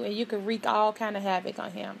touch you, and you can wreak all kind of havoc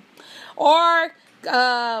on him. Or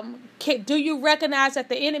do you recognize that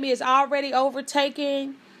the enemy is already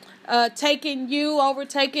overtaking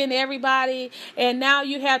overtaking everybody, and now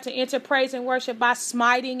you have to enter praise and worship by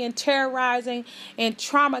smiting and terrorizing and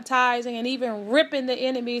traumatizing and even ripping the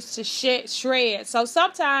enemies to shreds. So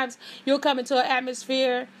sometimes you'll come into an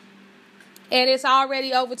atmosphere and it's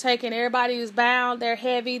already overtaken. Everybody is bound. They're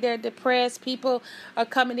heavy. They're depressed. People are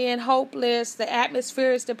coming in hopeless. The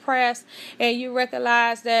atmosphere is depressed, and you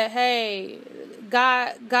realize that, hey,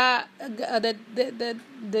 the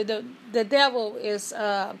devil is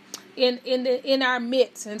in our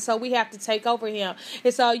midst, and so we have to take over him.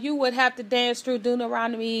 And so you would have to dance through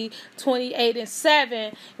Deuteronomy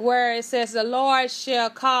 28:7, where it says, "The Lord shall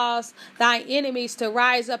cause thy enemies to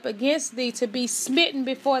rise up against thee, to be smitten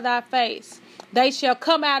before thy face. They shall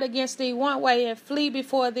come out against thee one way and flee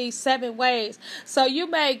before thee 7 ways." So you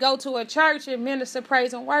may go to a church and minister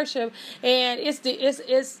praise and worship, and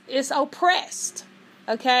it's oppressed.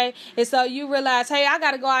 Okay, and so you realize, hey, I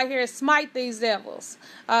got to go out here and smite these devils,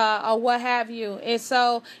 or what have you. And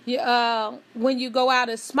so when you go out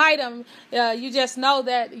and smite them, you just know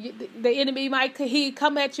that the enemy he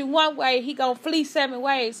come at you one way, he gonna flee 7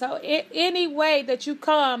 ways. So any way that you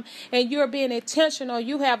come and you're being intentional,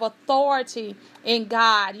 you have authority in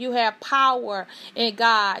God, you have power in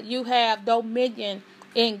God, you have dominion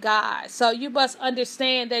in God. So you must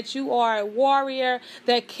understand that you are a warrior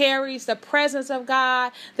that carries the presence of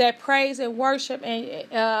God, that praise and worship and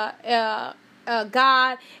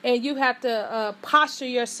God, and you have to posture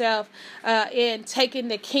yourself in taking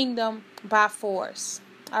the kingdom by force.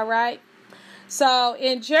 All right. So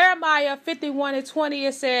in Jeremiah 51:20,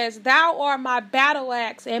 it says, "Thou art my battle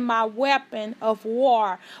axe and my weapon of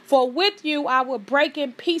war. For with you I will break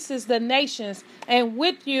in pieces the nations, and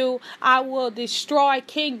with you I will destroy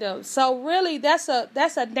kingdoms." So really, that's a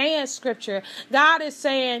dance scripture. God is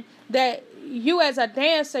saying that you as a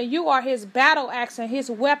dancer, you are his battle axe and his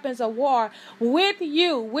weapons of war. With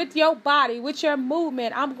you, with your body, with your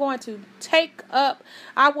movement, I'm going to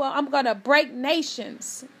I'm going to break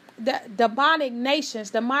nations. The demonic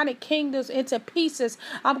nations, demonic kingdoms into pieces.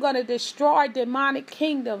 I'm going to destroy demonic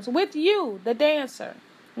kingdoms with you, the dancer.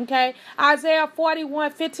 Okay. Isaiah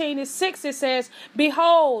 41:15-6, it says,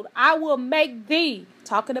 "Behold, I will make thee,"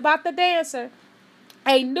 talking about the dancer,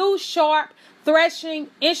 "a new sharp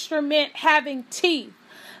threshing instrument having teeth.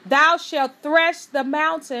 Thou shalt thresh the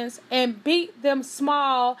mountains and beat them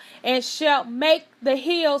small, and shalt make the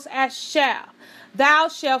hills as chaff. Thou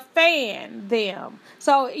shalt fan them."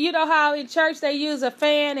 So you know how in church they use a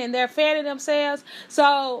fan and they're fanning themselves.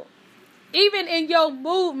 So even in your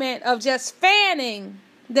movement of just fanning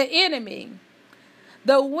the enemy,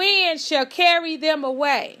 the wind shall carry them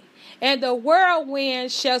away, and the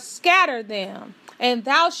whirlwind shall scatter them. And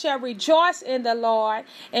thou shalt rejoice in the Lord,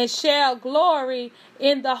 and shall glory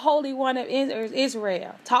in the Holy One of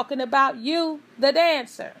Israel. Talking about you, the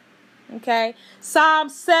dancer. Okay. Psalm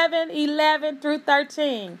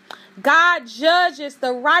 7:11-13. "God judges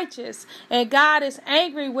the righteous, and God is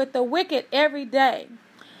angry with the wicked every day.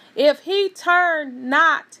 If he turn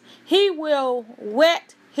not, he will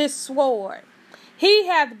whet his sword. He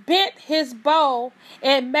hath bent his bow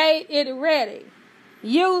and made it ready."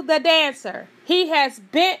 You, the dancer, he has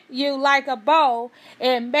bent you like a bow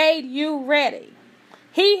and made you ready.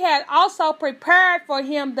 "He had also prepared for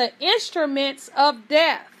him the instruments of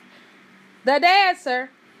death." The dancer,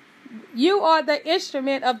 you are the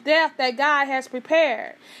instrument of death that God has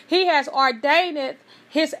prepared. He has ordained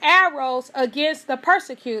his arrows against the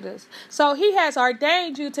persecutors. So he has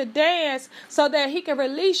ordained you to dance so that he can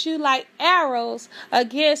release you like arrows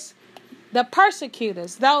against the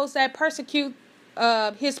persecutors, those that persecute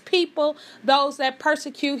his people, those that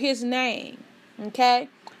persecute his name. Okay.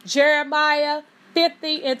 Jeremiah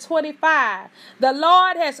 50:25. The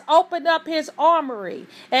Lord has opened up his armory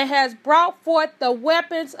and has brought forth the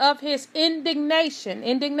weapons of his indignation.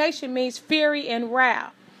 Indignation means fury and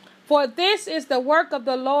wrath. For this is the work of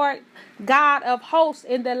the Lord God of hosts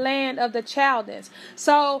in the land of the Chaldeans.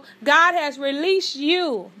 So God has released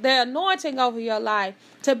you, the anointing over your life,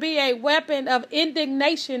 to be a weapon of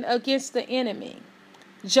indignation against the enemy.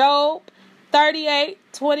 Job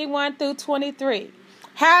 38:21-23.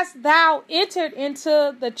 Hast thou entered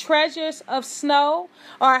into the treasures of snow,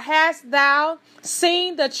 or hast thou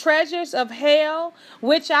seen the treasures of hell,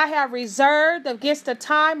 which I have reserved against the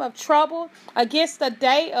time of trouble, against the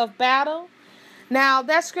day of battle? Now,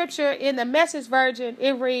 that scripture in the Message version,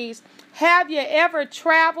 it reads, have you ever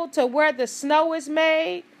traveled to where the snow is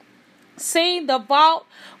made? Seen the vault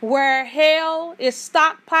where hell is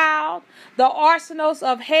stockpiled, the arsenals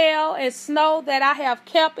of hell and snow that I have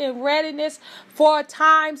kept in readiness for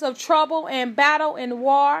times of trouble and battle and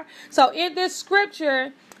war. So in this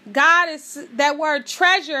scripture, that word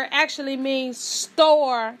treasure actually means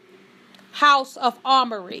store, house of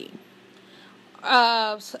armory.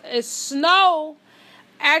 Snow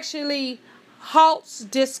actually halts,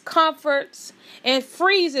 discomforts, and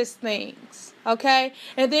freezes things. Okay,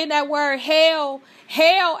 and then that word hell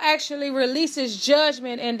actually releases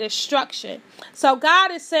judgment and destruction. So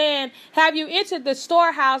God is saying, have you entered the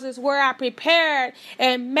storehouses where I prepared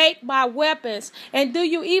and make my weapons? And do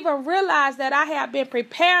you even realize that I have been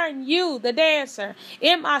preparing you, the dancer,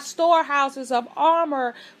 in my storehouses of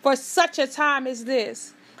armor for such a time as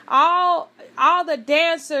this? All the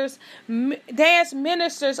dance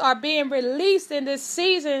ministers are being released in this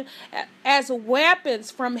season as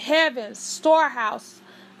weapons from heaven's storehouse.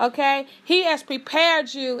 Okay, he has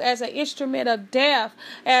prepared you as an instrument of death,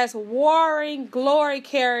 as warring glory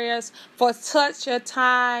carriers for such a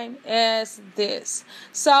time as this.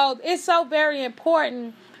 So it's so very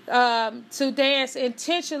important to dance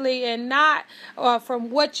intentionally and not from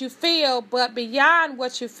what you feel, but beyond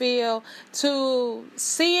what you feel, to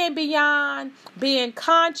seeing beyond, being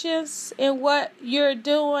conscious in what you're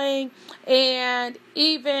doing, and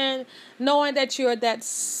even knowing that you're that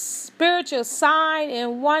spiritual sign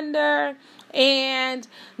and wonder, and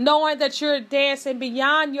knowing that you're dancing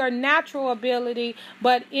beyond your natural ability,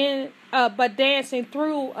 but dancing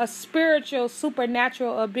through a spiritual,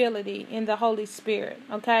 supernatural ability in the Holy Spirit.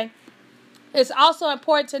 Okay. It's also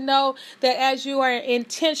important to know that as you are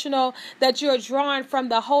intentional, that you're drawing from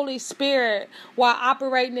the Holy Spirit while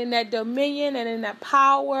operating in that dominion and in that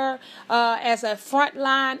power as a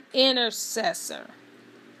frontline intercessor.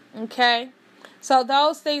 Okay. So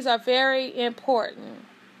those things are very important.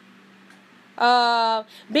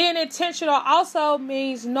 Being intentional also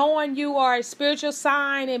means knowing you are a spiritual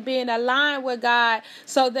sign and being aligned with God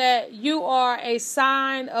so that you are a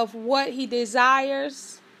sign of what he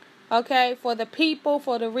desires, okay, for the people,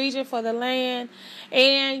 for the region, for the land.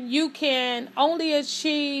 And you can only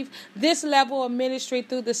achieve this level of ministry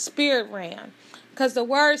through the spirit realm, because the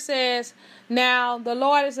word says, now the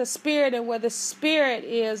Lord is a spirit, and where the spirit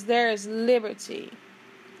is, there is liberty.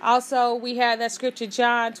 Also, we have that scripture,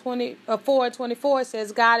 John 4:24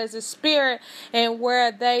 says, God is a spirit, and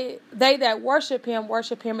where they that worship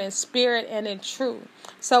him in spirit and in truth.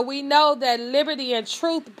 So we know that liberty and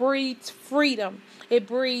truth breeds freedom. It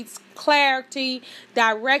breeds clarity,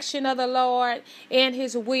 direction of the Lord, and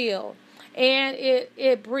his will. And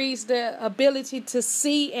it breeds the ability to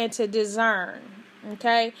see and to discern,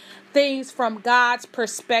 okay, things from God's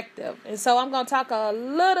perspective. And so I'm going to talk a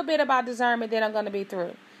little bit about discernment, then I'm going to be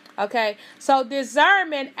through. Okay, so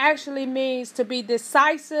discernment actually means to be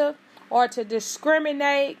decisive or to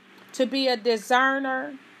discriminate, to be a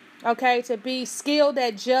discerner, okay, to be skilled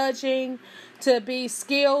at judging, to be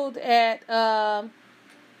skilled at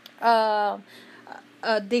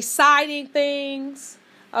deciding things,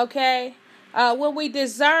 okay. When we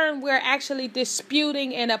discern, we're actually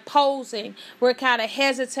disputing and opposing. We're kind of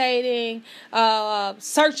hesitating,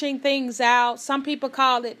 searching things out. Some people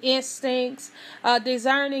call it instincts.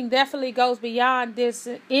 Discerning definitely goes beyond this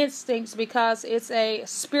instincts, because it's a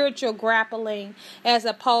spiritual grappling as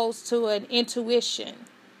opposed to an intuition.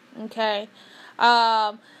 Okay.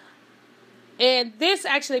 And this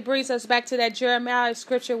actually brings us back to that Jeremiah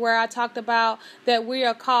scripture where I talked about that we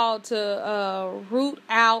are called to root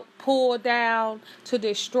out, pull down, to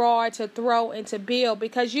destroy, to throw, and to build,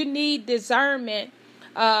 because you need discernment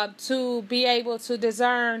to be able to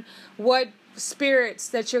discern what spirits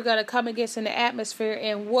that you're going to come against in the atmosphere,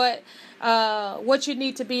 and what you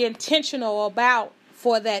need to be intentional about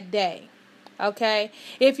for that day. Okay,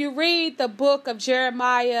 if you read the book of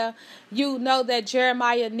Jeremiah, you know that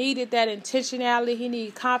Jeremiah needed that intentionality. He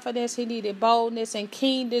needed confidence, he needed boldness, and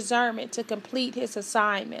keen discernment to complete his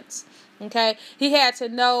assignments. Okay, he had to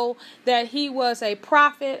know that he was a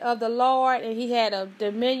prophet of the Lord, and he had a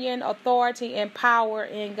dominion, authority, and power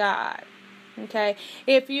in God. Okay,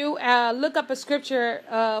 if you look up a scripture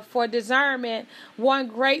for discernment, one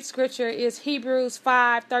great scripture is Hebrews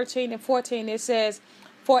 5:13 and 14. It says,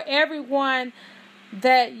 "For everyone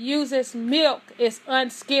that uses milk is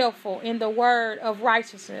unskillful in the word of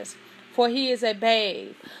righteousness, for he is a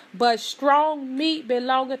babe. But strong meat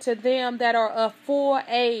belongeth to them that are of full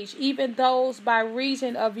age, even those by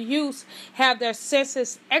reason of use have their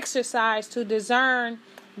senses exercised to discern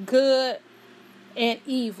good and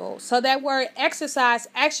evil." So that word exercise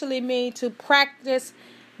actually means to practice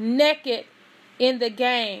naked in the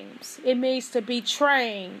games. It means to be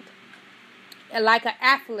trained like an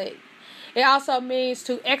athlete. It also means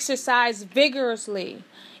to exercise vigorously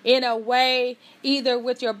in a way, either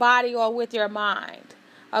with your body or with your mind.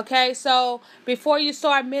 Okay, so before you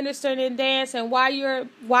start ministering in dance, and while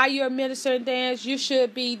you're ministering dance, you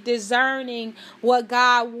should be discerning what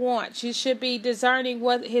God wants. You should be discerning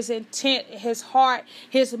what His intent, His heart,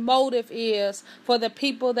 His motive is for the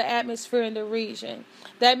people, the atmosphere, and the region.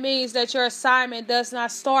 That means that your assignment does not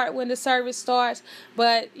start when the service starts,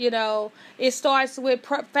 but it starts with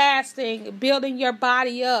fasting, building your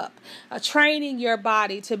body up, training your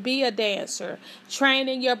body to be a dancer,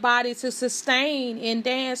 training your body to sustain in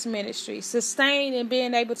dance ministry, sustain in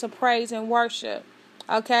being able to praise and worship.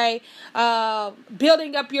 Okay,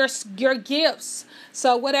 building up your gifts.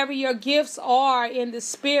 So whatever your gifts are in the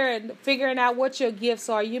spirit, figuring out what your gifts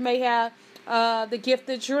are. You may have the gift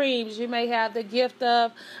of dreams. You may have the gift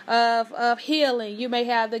of healing. You may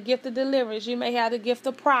have the gift of deliverance. You may have the gift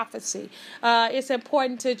of prophecy. It's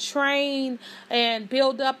important to train and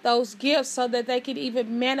build up those gifts so that they can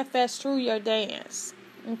even manifest through your dance.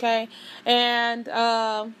 Okay, and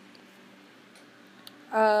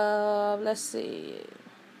let's see.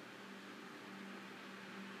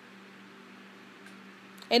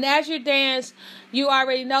 And as you dance, you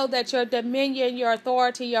already know that your dominion, your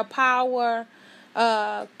authority, your power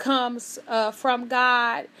comes from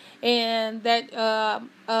God, and that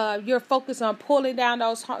you're focused on pulling down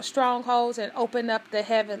those strongholds and open up the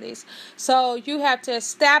heavenlies. So you have to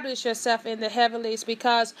establish yourself in the heavenlies,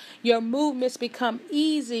 because your movements become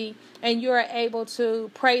easy and you're able to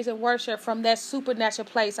praise and worship from that supernatural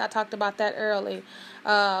place. I talked about that earlier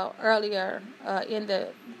in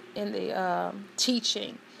the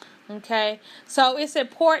teaching. Okay, so it's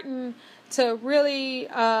important to really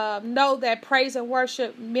know that praise and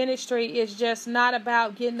worship ministry is just not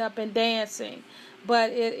about getting up and dancing,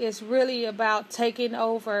 but it is really about taking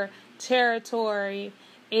over territory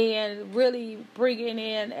and really bringing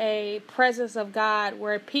in a presence of God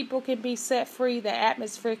where people can be set free, the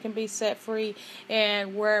atmosphere can be set free,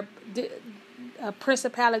 and where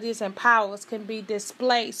principalities and powers can be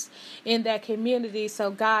displaced in that community, so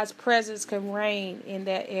God's presence can reign in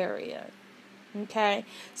that area. Okay,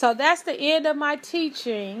 so that's the end of my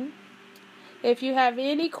teaching. If you have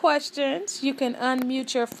any questions, you can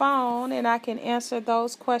unmute your phone and I can answer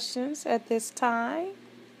those questions at this time.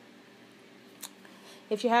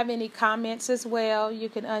 If you have any comments as well, you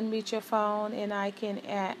can unmute your phone and I can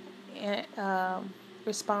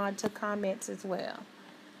respond to comments as well.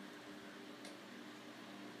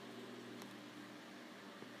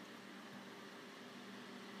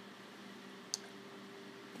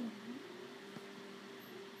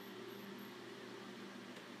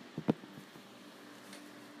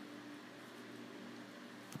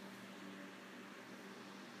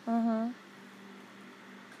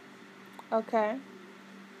 Okay.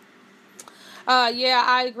 Yeah,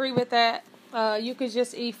 I agree with that. You could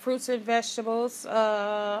just eat fruits and vegetables,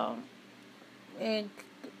 and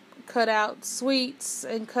cut out sweets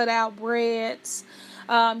and cut out breads.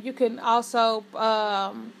 You can also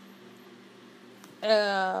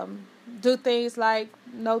do things like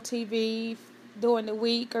no TV during the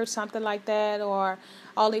week or something like that, or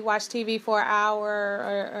only watch TV for an hour,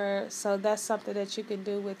 or so that's something that you can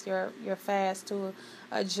do with your fast to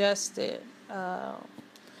adjust it.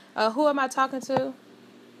 Who am I talking to?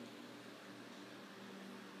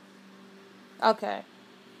 Okay.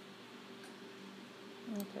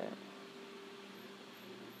 Okay.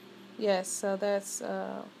 Yes, so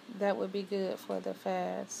that would be good for the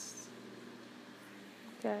fast.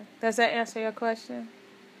 Okay. Does that answer your question?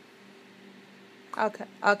 Okay.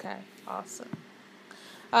 Okay. Awesome.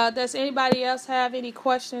 Does anybody else have any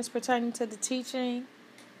questions pertaining to the teaching?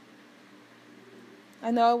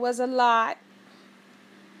 I know it was a lot.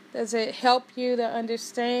 Does it help you to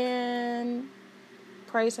understand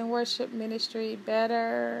praise and worship ministry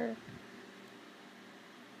better?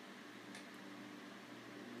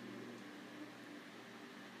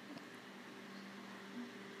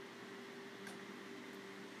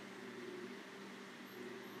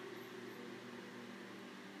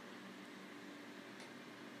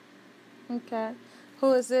 Okay.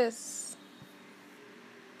 Who is this?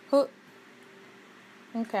 Who?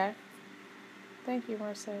 Okay. Thank you,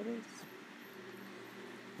 Mercedes.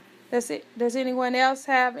 Does anyone else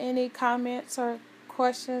have any comments or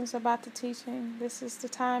questions about the teaching? This is the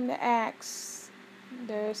time to ask.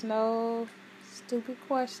 There's no stupid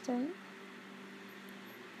question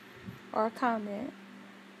or comment.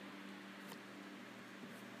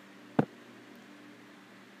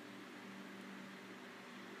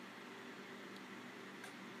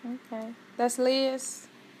 Okay. That's Liz.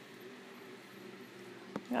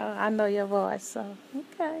 Oh, I know your voice, so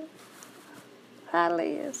okay. Hi,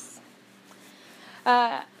 Liz.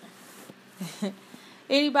 Uh,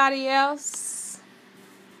 Anybody else?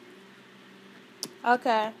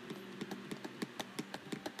 Okay.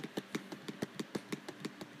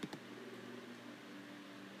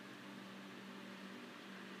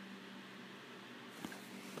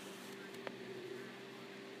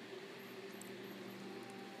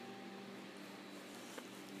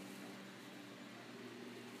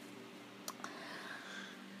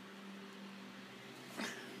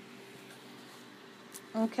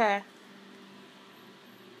 Okay.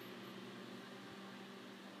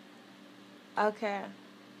 Okay.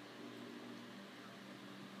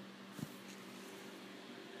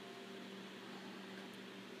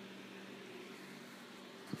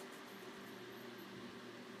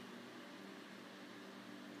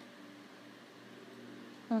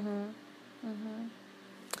 Mhm. Mhm.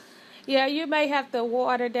 Yeah, you may have to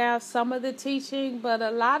water down some of the teaching, but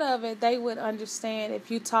a lot of it they would understand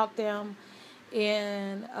if you taught them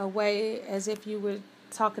in a way as if you were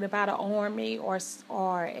talking about an army or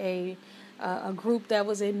a group that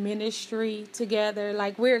was in ministry together.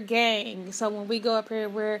 Like we're a gang, so when we go up here,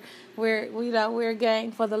 we're a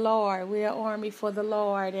gang for the Lord. We're an army for the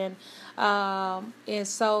Lord, and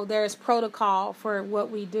so there's protocol for what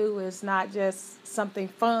we do. It's not just something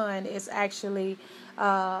fun. It's actually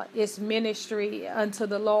it's ministry unto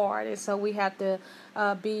the Lord, and so we have to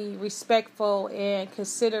be respectful and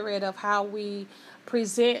considerate of how we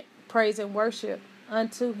present praise and worship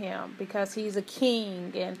unto him, because he's a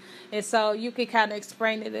king, and so you can kind of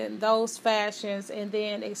explain it in those fashions, and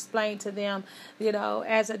then explain to them,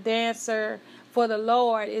 as a dancer for the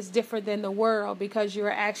Lord is different than the world, because you're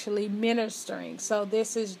actually ministering. So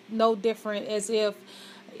this is no different as if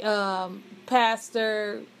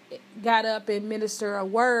pastor got up and minister a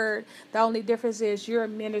word. The only difference is you're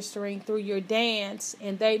ministering through your dance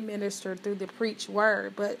and they minister through the preached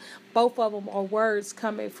word, but both of them are words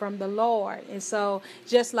coming from the Lord. And so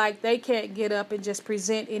just like they can't get up and just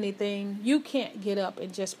present anything, you can't get up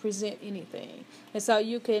and just present anything. And so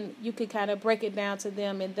you can kind of break it down to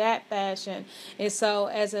them in that fashion. And so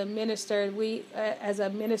as a minister, as a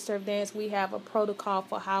minister of dance, we have a protocol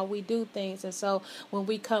for how we do things. And so when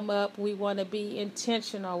we come up, we want to be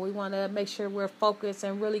intentional. We want to make sure we're focused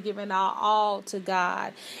and really giving our all to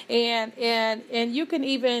God. And you can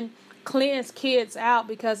even cleanse kids out,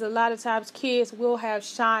 because a lot of times kids will have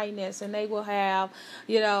shyness and they will have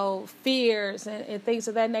fears and things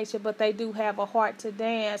of that nature, but they do have a heart to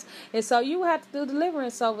dance, and so you have to do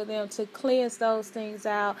deliverance over them to cleanse those things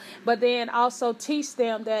out, but then also teach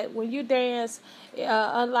them that when you dance,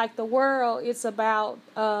 unlike the world, it's about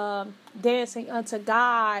dancing unto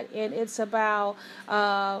God, and it's about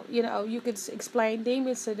you could explain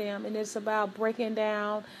demons to them, and it's about breaking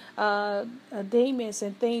down demons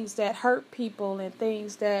and things that hurt people and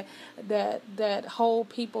things that hold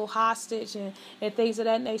people hostage and things of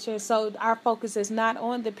that nature. So our focus is not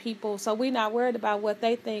on the people, so we're not worried about what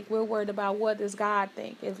they think. We're worried about what does God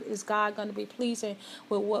think. Is God going to be pleasing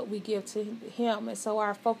with what we give to him? And so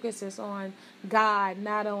our focus is on God,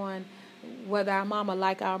 not on whether our mama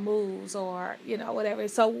like our moves or whatever.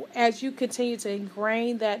 So as you continue to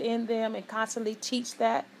ingrain that in them and constantly teach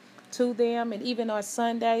that to them, and even on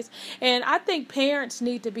Sundays, and I think parents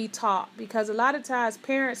need to be taught, because a lot of times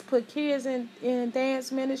parents put kids in dance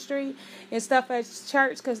ministry and stuff at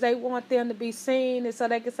church because they want them to be seen, and so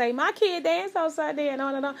they can say my kid danced on Sunday and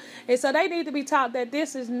on and on. And so they need to be taught that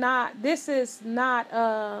this is not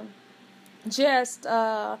just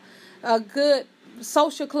a good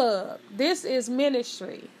social club. This is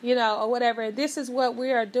ministry, or whatever. This is what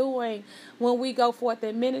we are doing when we go forth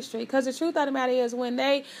in ministry. Because the truth of the matter is, when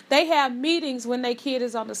they have meetings when their kid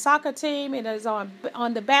is on the soccer team and is on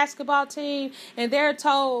the basketball team, and they're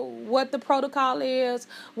told what the protocol is,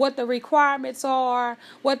 what the requirements are,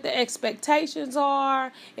 what the expectations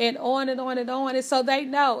are, and on and on and on. And so they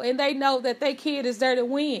know, and they know that their kid is there to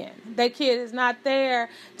win. Their kid is not there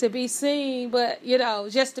to be seen, but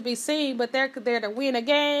just to be seen, but they're there to win a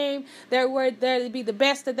game. They're there to be the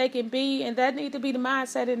best that they can be, and that needs to be the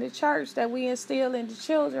mindset in the church that we instill in the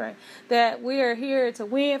children, that we're here to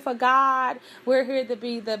win for God. We're here to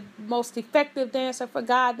be the most effective dancer for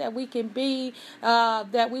God that we can be,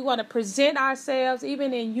 that we want to present ourselves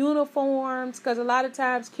even in uniforms, because a lot of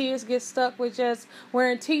times kids get stuck with just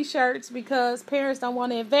wearing t-shirts because parents don't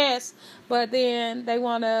want to invest, but then they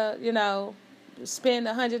want to, spend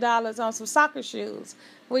 $100 on some soccer shoes.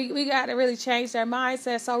 We got to really change their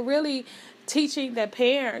mindset. So really teaching the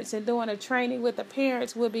parents and doing a training with the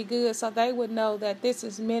parents would be good, so they would know that this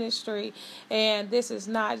is ministry and this is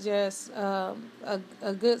not just a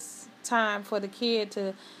good time for the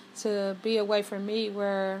kid to be away from me,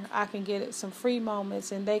 where I can get some free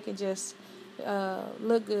moments and they can just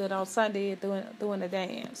look good on Sunday doing a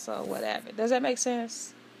dance or whatever. Does that make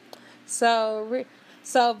sense?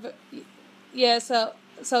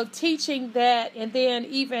 So teaching that, and then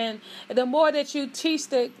even the more that you teach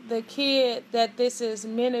the kid that this is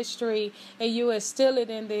ministry and you instill it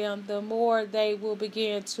in them, the more they will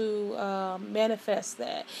begin to manifest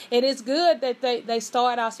that. And it's good that they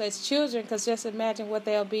start off as children, because just imagine what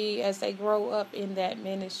they'll be as they grow up in that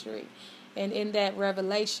ministry and in that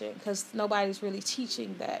revelation, because nobody's really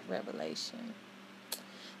teaching that revelation.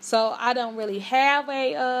 So I don't really have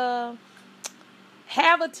a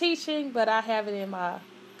teaching, but I have it in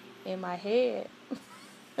my head.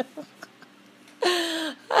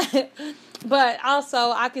 But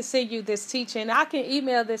also, I can send you this teaching. I can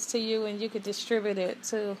email this to you, and you can distribute it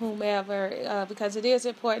to whomever, because it is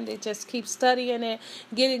important to just keep studying it,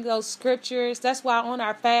 getting those scriptures. That's why on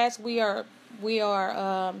our fast we are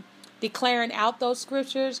declaring out those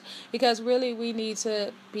scriptures, because really we need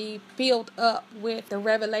to be filled up with the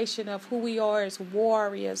revelation of who we are as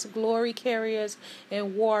warriors, glory carriers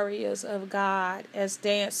and warriors of God, as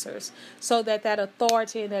dancers, so that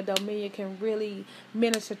authority and that dominion can really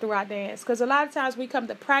minister through our dance. Because a lot of times we come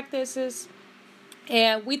to practices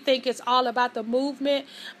and we think it's all about the movement,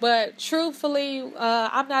 but truthfully,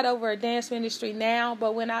 I'm not over a dance ministry now,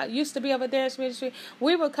 but when I used to be over a dance ministry,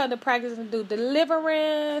 we would come to practice and do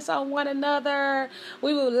deliverance on one another.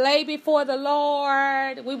 We would lay before the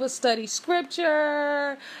Lord. We would study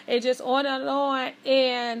scripture and just on and on.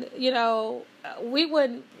 And, we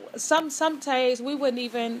wouldn't, some days we wouldn't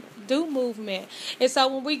even do movement. And so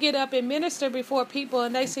when we get up and minister before people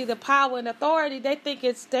and they see the power and authority, they think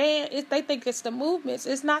it's the movements.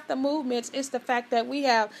 It's not the movements. It's the fact that we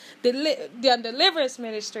have done deliverance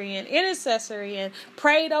ministry and intercessory and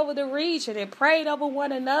prayed over the region and prayed over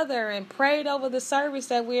one another and prayed over the service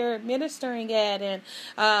that we're ministering at, and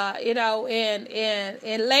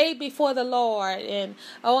and laid before the Lord, and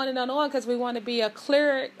on and on, because we want to be a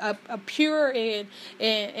clear, a pure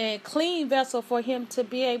and clean vessel for Him to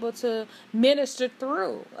be able to minister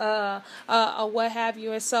through, or what have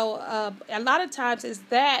you. And so a lot of times it's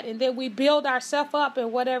that, and then we build ourselves up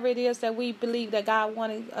in whatever it is that we believe that God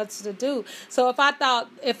wanted us to do. So if I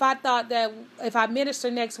thought that if I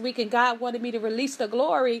minister next week and God wanted me to release the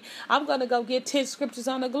glory, I'm going to go get 10 scriptures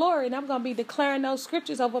on the glory, and I'm going to be declaring those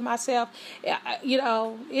scriptures over myself.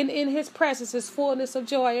 In His presence is fullness of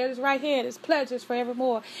joy. At His right hand is pleasures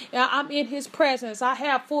forevermore. I'm in His presence. I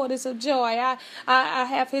have fullness of joy. I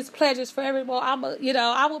have His pleasures forevermore. I'm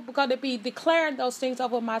going to be declaring those things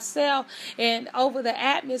over myself and over the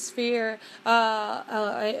atmosphere,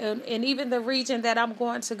 and even the region that I'm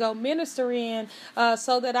going to go minister in,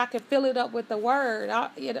 so that I can fill it up with the word.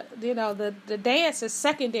 The dance is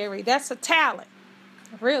secondary. That's a talent,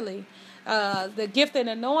 really. The gift and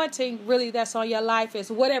anointing really that's on your life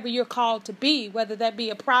is whatever you're called to be, whether that be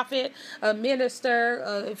a prophet, a minister,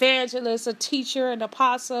 an evangelist, a teacher, an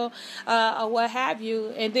apostle, or what have you.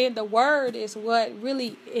 And then the word is what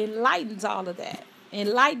really enlightens all of that.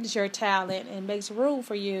 Enlightens your talent and makes room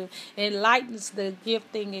for you, enlightens the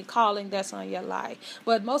gifting and calling that's on your life.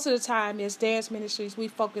 But most of the time as dance ministries, we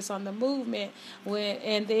focus on the movement,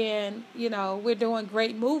 and then we're doing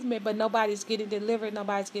great movement, but nobody's getting delivered,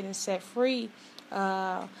 nobody's getting set free,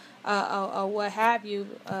 or what have you,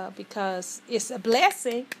 because it's a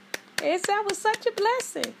blessing. That was such a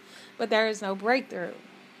blessing, but there is no breakthrough.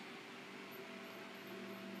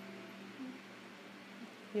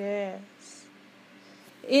 Yes.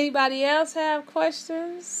 Anybody else have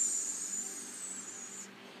questions?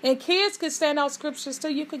 And kids could stand on scriptures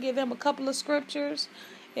too. You could give them a couple of scriptures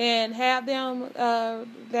and have them,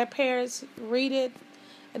 their parents read it.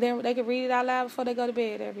 And then they can read it out loud before they go to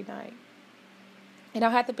bed every night. It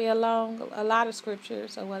don't have to be a lot of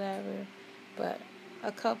scriptures or whatever, but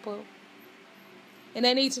a couple. And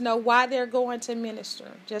they need to know why they're going to minister.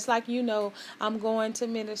 Just like I'm going to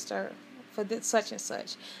minister for this, such and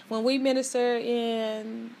such. When we minister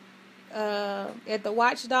in at the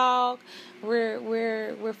Watchdog,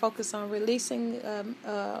 we're focused on releasing,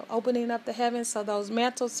 opening up the heavens so those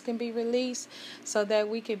mantles can be released, so that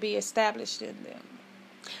we can be established in them.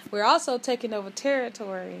 We're also taking over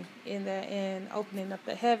territory and opening up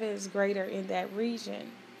the heavens greater in that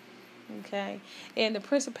region. Okay, and the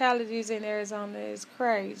principalities in Arizona is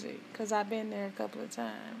crazy because I've been there a couple of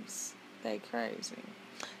times. They crazy.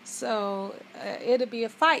 So it'll be a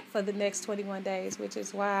fight for the next 21 days, which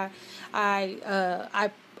is why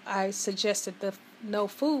I suggested the no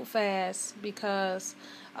food fast, because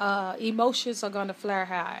emotions are going to flare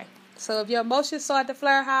high. So if your emotions start to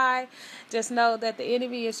flare high, just know that the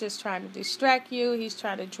enemy is just trying to distract you. He's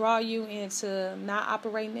trying to draw you into not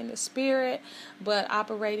operating in the spirit, but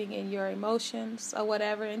operating in your emotions or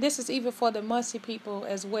whatever. And this is even for the Muncie people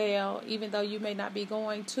as well, even though you may not be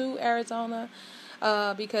going to Arizona,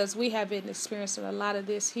 because we have been experiencing a lot of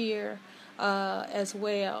this here as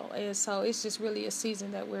well. And so it's just really a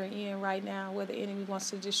season that we're in right now, where the enemy wants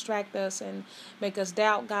to distract us and make us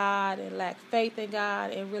doubt God and lack faith in God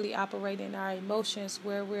and really operate in our emotions,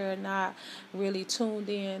 where we're not really tuned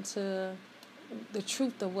in to the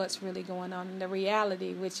truth of what's really going on, and the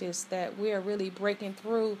reality, which is that we are really breaking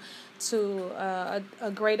through to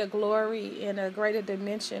a greater glory and a greater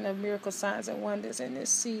dimension of miracle signs and wonders in this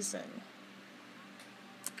season.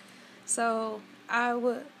 So I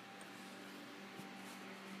would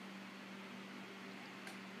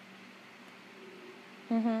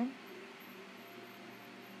Mm-hmm.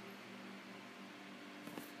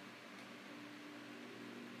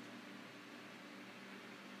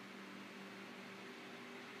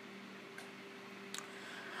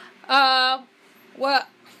 Uh, well,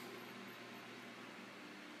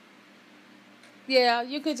 yeah,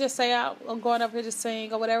 you could just say I'm going up here to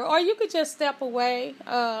sing or whatever, or you could just step away.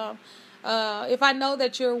 If I know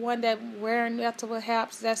that you're one that wearing multiple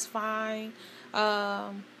hats, that's fine.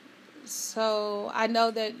 Um, So I know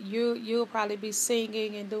that you'll probably be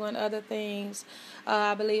singing and doing other things.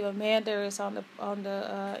 I believe Amanda is on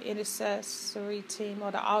the intercessory team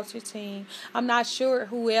or the altar team. I'm not sure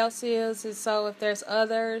who else is, and so if there's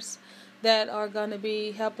others that are going to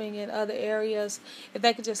be helping in other areas, if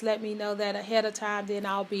they could just let me know that ahead of time, then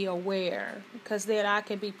I'll be aware, because then I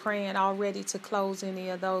can be praying already to close any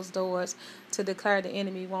of those doors, to declare the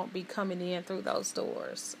enemy won't be coming in through those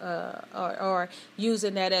doors, or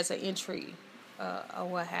using that as an entry, or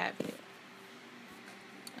what have you.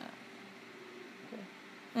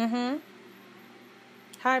 Mm-hmm.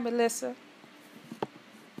 Hi, Melissa.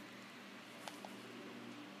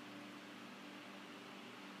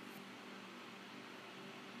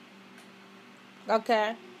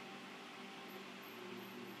 Okay.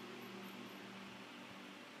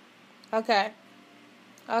 Okay.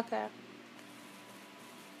 Okay.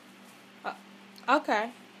 Uh,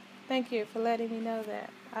 okay. Thank you for letting me know that.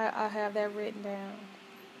 I have that written down.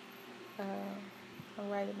 I'm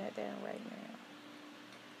writing that down right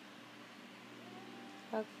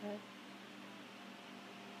now. Okay.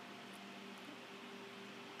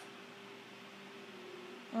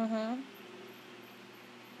 Mm-hmm.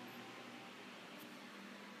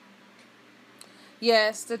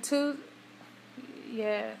 Yes, the two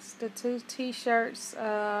T-shirts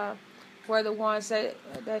were the ones that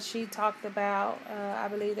she talked about. I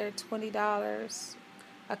believe they're $20.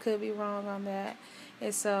 I could be wrong on that.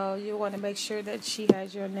 And so you want to make sure that she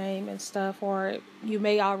has your name and stuff, or you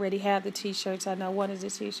may already have the T-shirts. I know one of the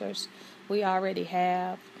T-shirts we already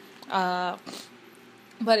have. Uh,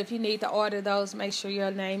 But if you need to order those, make sure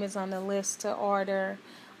your name is on the list to order.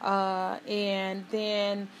 And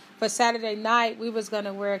then for Saturday night, we was going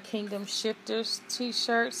to wear Kingdom Shifters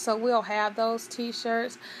T-shirts. So we'll have those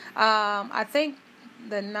T-shirts. I think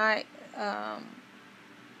the night... Um,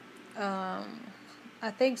 I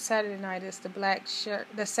think Saturday night is the black shirt.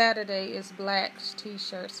 The Saturday is black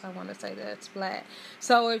T-shirts. I want to say that's black.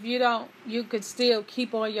 So if you don't, you could still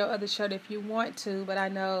keep on your other shirt if you want to. But I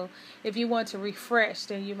know if you want to refresh,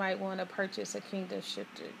 then you might want to purchase a Kingdom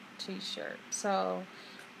Shifter T-shirt. So,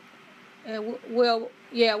 and we'll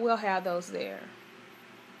have those there.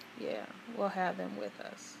 Yeah, we'll have them with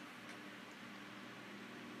us.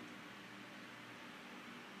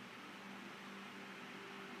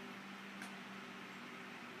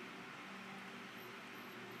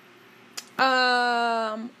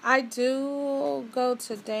 I do go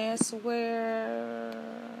to Danceware.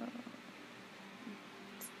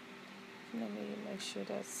 Let me make sure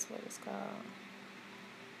that's what it's called.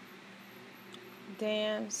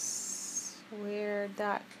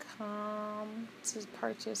 Dancewear.com to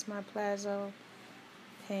purchase my plazo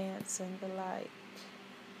pants and the like.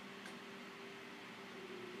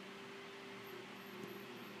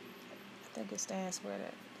 I think it's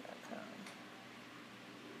dancewear.com.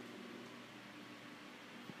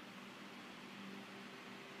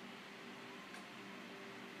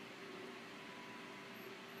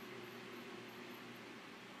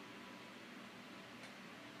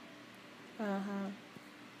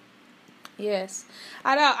 Yes,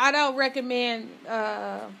 I don't recommend.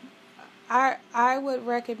 I would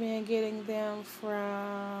recommend getting them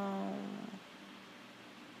from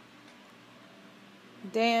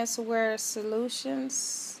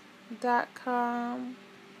dancewearsolutions.com.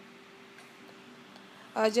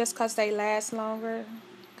 Just because they last longer.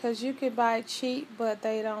 Because you could buy cheap, but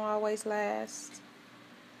they don't always last.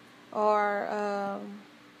 Or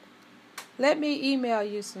let me email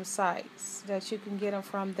you some sites that you can get them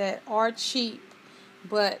from that are cheap,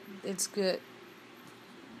 but it's good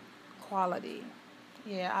quality.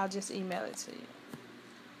 Yeah, I'll just email it to you.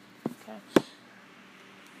 Okay.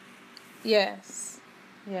 Yes.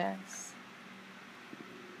 Yes.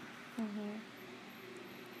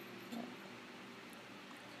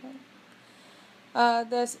 Okay.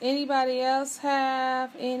 Does anybody else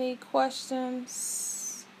have any questions?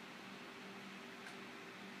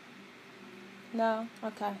 No?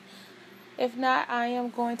 Okay. If not, I am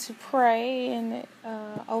going to pray and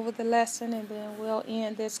over the lesson, and then we'll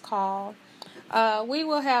end this call. We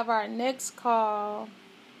will have our next call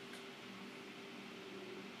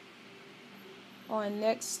on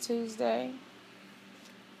next Tuesday.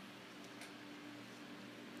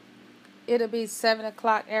 It'll be 7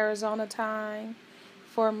 o'clock Arizona time.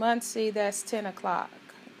 For Muncie, that's 10 o'clock.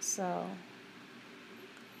 So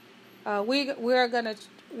we're gonna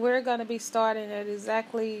be starting at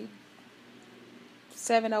exactly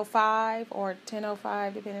 7:05 or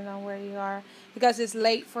 10:05, depending on where you are, because it's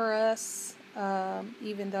late for us,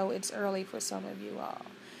 even though it's early for some of you all.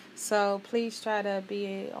 So please try to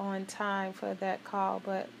be on time for that call.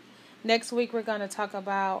 But next week we're going to talk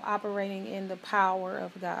about operating in the power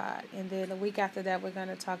of God, and then the week after that we're going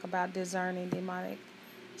to talk about discerning demonic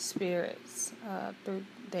spirits through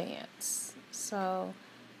dance. So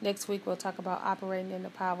next week we'll talk about operating in the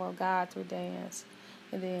power of God through dance,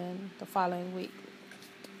 and then the following week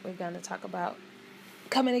we're going to talk about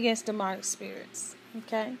coming against demonic spirits.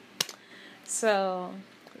 Okay? So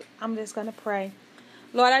I'm just going to pray.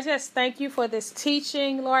 Lord, I just thank you for this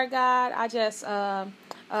teaching, Lord God. I just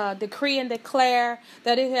decree and declare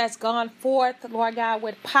that it has gone forth, Lord God,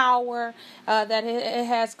 with power, that it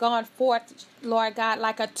has gone forth, Lord God,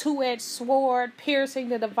 like a two-edged sword, piercing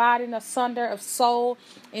the dividing asunder of soul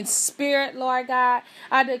and spirit, Lord God.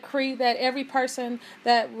 I decree that every person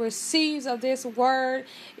that receives of this word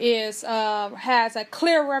has a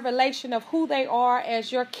clear revelation of who they are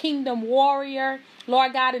as your kingdom warrior,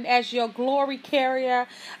 Lord God, and as your glory carrier.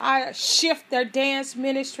 I shift their dance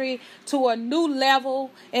ministry to a new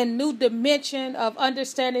level and new dimension of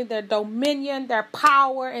understanding their dominion, their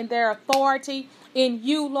power, and their authority in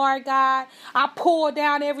you, Lord God. I pull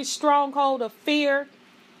down every stronghold of fear.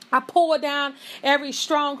 I pull down every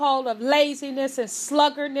stronghold of laziness and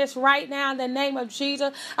sluggardness right now in the name of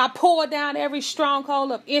Jesus. I pull down every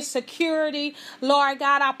stronghold of insecurity, Lord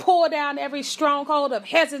God. I pull down every stronghold of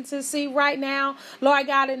hesitancy right now, Lord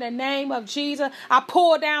God, in the name of Jesus. I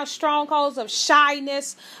pull down strongholds of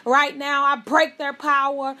shyness right now. I break their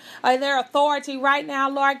power and their authority right now,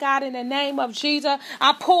 Lord God, in the name of Jesus.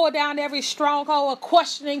 I pull down every stronghold of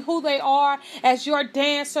questioning who they are as your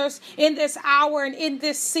dancers in this hour and in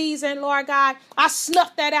this season, Lord God. I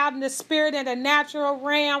snuff that out in the spirit and the natural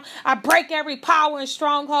realm. I break every power and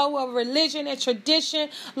stronghold of religion and tradition,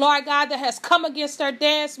 Lord God, that has come against their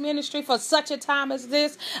dance ministry for such a time as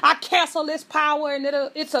this. I cancel this power and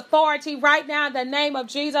its authority right now in the name of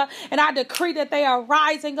Jesus. And I decree that they are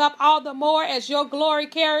rising up all the more as your glory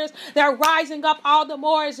carriers. They're rising up all the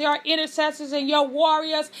more as your intercessors and your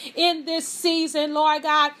warriors in this season, Lord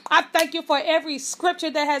God. I thank you for every scripture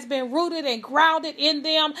that has been rooted and grounded in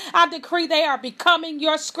them them. I decree they are becoming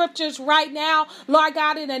your scriptures right now, Lord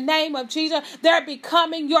God, in the name of Jesus. They're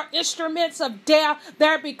becoming your instruments of death.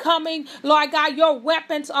 They're becoming, Lord God, your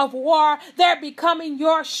weapons of war. They're becoming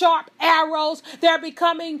your sharp arrows. They're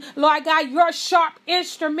becoming, Lord God, your sharp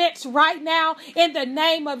instruments right now in the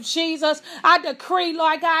name of Jesus. I decree,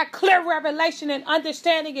 Lord God, clear revelation and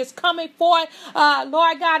understanding is coming forth,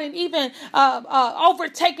 Lord God, and even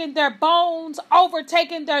overtaking their bones,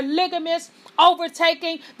 overtaking their ligaments,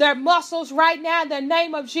 overtaking their muscles right now in the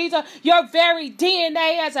name of Jesus. Your very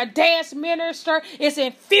DNA as a dance minister is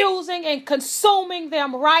infusing and consuming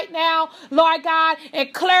them right now, Lord God,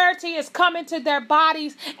 and clarity is coming to their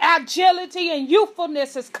bodies. Agility and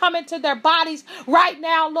youthfulness is coming to their bodies right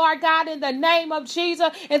now, Lord God, in the name of Jesus.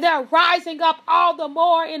 And they're rising up all the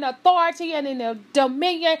more in authority and in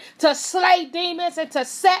dominion to slay demons and to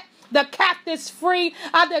set the captives free.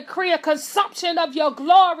 I decree a consumption of your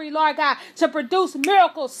glory, Lord God, to produce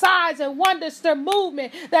miracles, signs, and wonders, the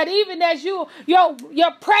movement that even as your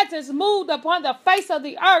presence moved upon the face of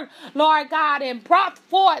the earth, Lord God, and brought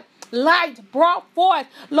forth light, brought forth,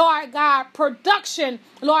 Lord God, production,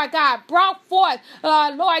 Lord God, brought forth,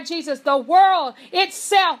 Lord Jesus, the world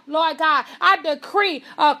itself, Lord God. I decree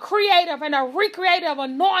a creative and a recreative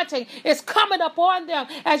anointing is coming upon them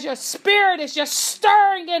as your spirit is just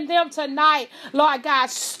stirring in them tonight, Lord God,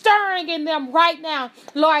 stirring in them right now,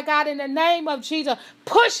 Lord God, in the name of Jesus,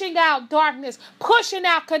 pushing out darkness, pushing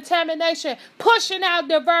out contamination, pushing out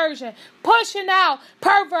diversion, pushing out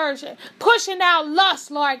perversion, pushing out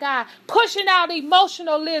lust, Lord God, pushing out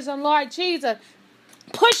emotionalism, Lord Jesus,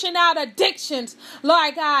 pushing out addictions,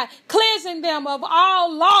 Lord God, cleansing them of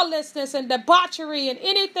all lawlessness and debauchery and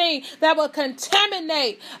anything that will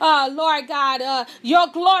contaminate, Lord God, your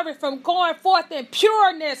glory from going forth in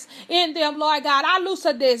pureness in them, Lord God. I loose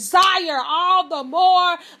a desire all the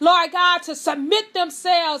more, Lord God, to submit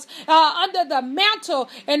themselves under the mantle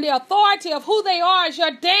and the authority of who they are as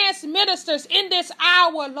your dance ministers in this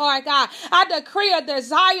hour, Lord God. I decree a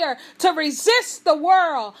desire to resist the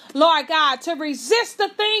world, Lord God, to resist the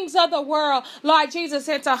things of the world, Lord Jesus,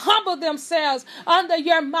 and to humble themselves under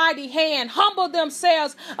your mighty hand, humble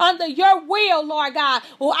themselves under your will, Lord God.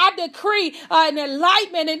 Well, I decree an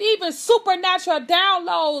enlightenment and even supernatural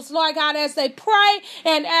downloads, Lord God, as they pray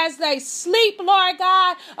and as they sleep, Lord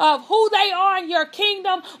God, of who they are in your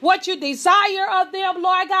kingdom, what you desire of them,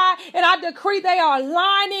 Lord God. And I decree they are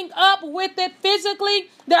lining up with it physically.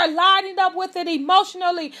 They're lining up with it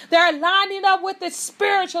emotionally. They're lining up with it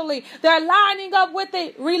spiritually. They're lining up with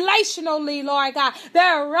it relationally, Lord God.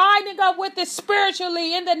 They're lining up with it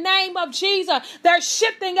spiritually in the name of Jesus. They're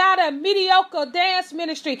shifting out of mediocre dance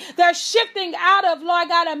ministry. They're shifting out of, Lord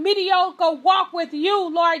God, a mediocre walk with you,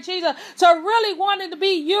 Lord Jesus, to really wanting to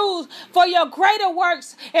be used for your greater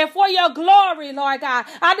works and for your glory, Lord God.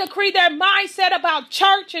 I decree their mindset about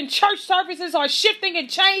church and church services are shifting and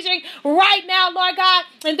changing right now, Lord God.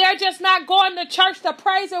 And they're just not going to church to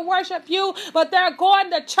praise and worship you, but they're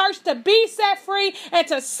going to church to be set free and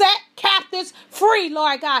to set captives free,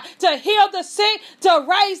 Lord God, to heal the sick, to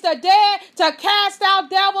raise the dead, to cast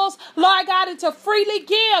out devils, Lord God, and to freely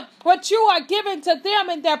give what you are giving to them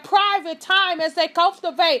in their private time as they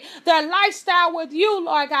cultivate their lifestyle with you,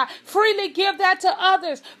 Lord God. Freely give that to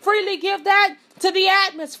others. Freely give that to the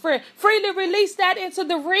atmosphere. Freely release that into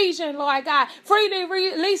the region, Lord God. Freely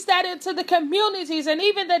release that into the communities and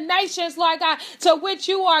even the nations, Lord God, to which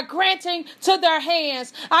you are granting to their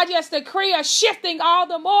hands. I just decree a shifting all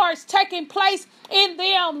the more is taking place in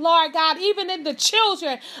them, Lord God, even in the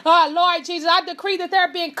children, Lord Jesus. I decree that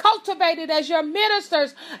they're being cultivated as your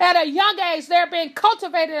ministers at a young age. They're being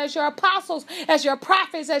cultivated as your apostles, as your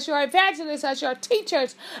prophets, as your evangelists, as your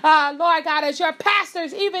teachers, Lord God, as your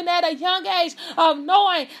pastors, even at a young age of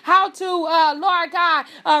knowing how to, Lord God,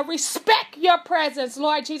 respect your presence,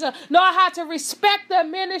 Lord Jesus. Know how to respect the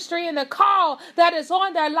ministry and the call that is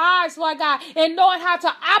on their lives, Lord God, and knowing how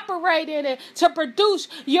to operate in it to produce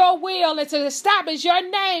your will and to establish your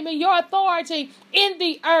name and your authority in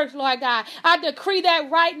the earth, Lord God. I decree that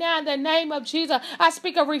right now in the name of Jesus. I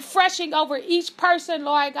speak a refreshing over each person,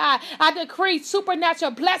 Lord God. I decree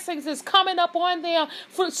supernatural blessings is coming up on them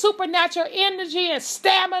for supernatural energy and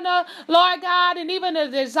stamina, Lord God, and even a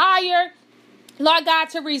desire Lord God,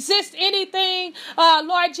 to resist anything,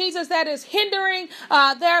 Lord Jesus, that is hindering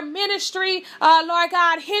their ministry, Lord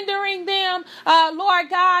God, hindering them, Lord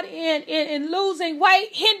God, in losing weight,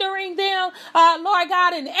 hindering them, Lord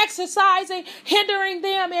God, in exercising, hindering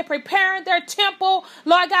them in preparing their temple,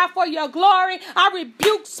 Lord God, for your glory. I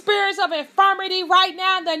rebuke spirits of infirmity right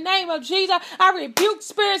now in the name of Jesus. I rebuke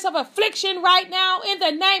spirits of affliction right now in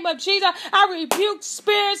the name of Jesus. I rebuke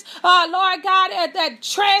spirits, Lord God, that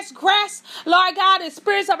transgress, Lord God, and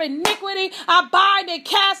spirits of iniquity. I bind and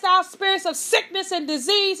cast out spirits of sickness and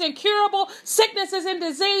disease, incurable sicknesses and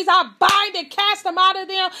disease. I bind and cast them out of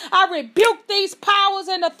them. I rebuke these powers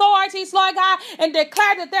and authorities, Lord God, and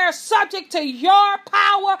declare that they're subject to your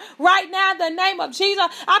power right now in the name of Jesus.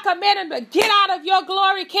 I command them to get out of your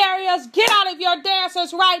glory carriers, get out of your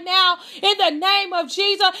dancers right now in the name of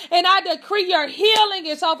Jesus. And I decree your healing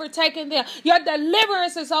is overtaking them. Your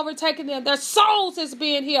deliverance is overtaking them. Their souls is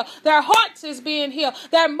being healed. Their hearts is being healed.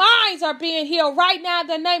 Their minds are being healed right now in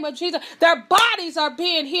the name of Jesus. Their bodies are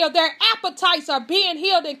being healed. Their appetites are being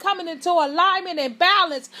healed and coming into alignment and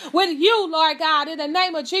balance with you, Lord God, in the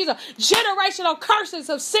name of Jesus. Generational curses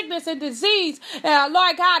of sickness and disease,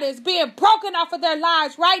 Lord God, is being broken off of their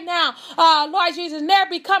lives right now, Lord Jesus. And they're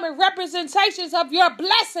becoming representations of your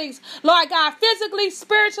blessings, Lord God, physically,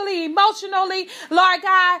 spiritually, emotionally, Lord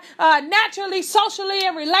God, naturally, socially,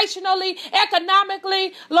 and relationally,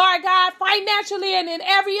 economically, Lord God, financially, and in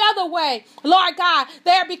every other way, Lord God.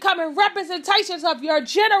 They are becoming representations of your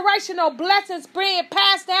generational blessings being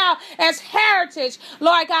passed down as heritage,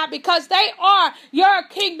 Lord God, because they are your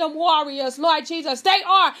kingdom warriors, Lord Jesus. They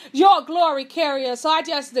are your glory carriers. So I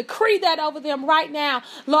just decree that over them right now,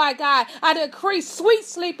 Lord God. I decree sweet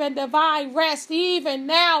sleep and divine rest even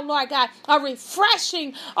now, Lord God. A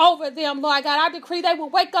refreshing over them, Lord God. I decree they will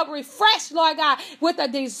wake up refreshed, Lord God, with a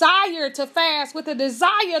desire to fast, with a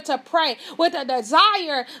desire to pray, with a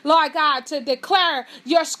desire, Lord God, to declare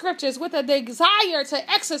your scriptures, with a desire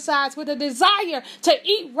to exercise, with a desire to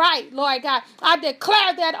eat right, Lord God. I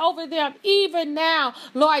declare that over them even now,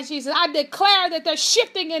 Lord Jesus. I declare that they're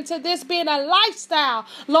shifting into this being a lifestyle,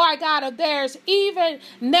 Lord God, of theirs even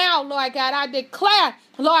now, Lord God. I declare,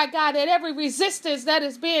 Lord God, that every resistance that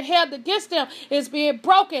is being held against them is being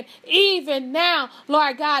broken even now,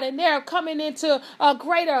 Lord God, and they're coming into a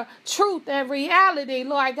greater truth and reality,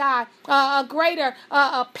 Lord God, a greater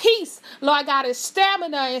peace, Lord God, and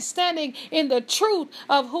stamina and standing in the truth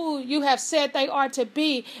of who you have said they are to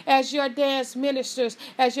be as your dance ministers,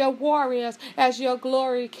 as your warriors, as your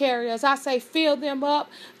glory carriers. I say fill them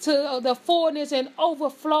up to the fullness and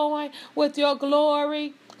overflowing with your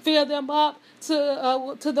glory. Fill them up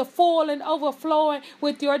to the full and overflowing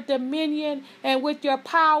with your dominion and with your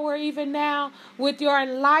power even now, with your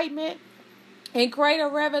enlightenment and greater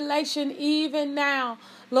revelation even now,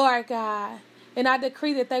 Lord God. And I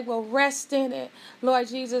decree that they will rest in it, Lord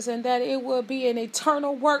Jesus, and that it will be an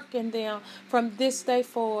eternal work in them from this day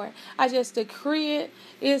forward. I just decree it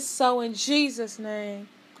is so in Jesus' name.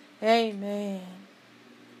 Amen.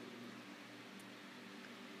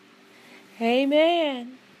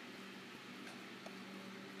 Amen.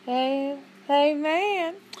 Amen.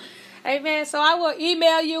 Amen. So I will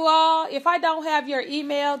email you all. If I don't have your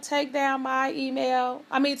email, take down my email.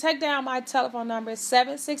 Take down my telephone number.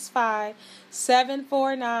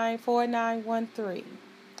 765-749-4913.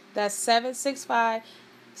 That's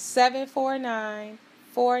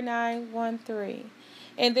 765-749-4913.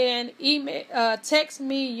 And then text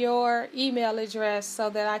me your email address so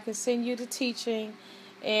that I can send you the teaching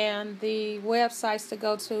and the websites to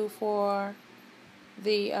go to for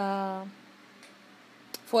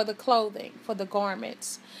the clothing, for the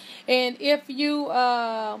garments. And if you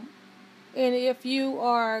are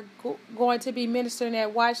going to be ministering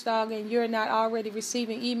at Watchdog and you're not already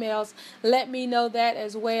receiving emails, let me know that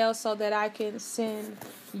as well so that I can send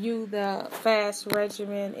you the fast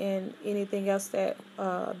regimen and anything else that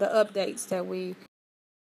the updates that we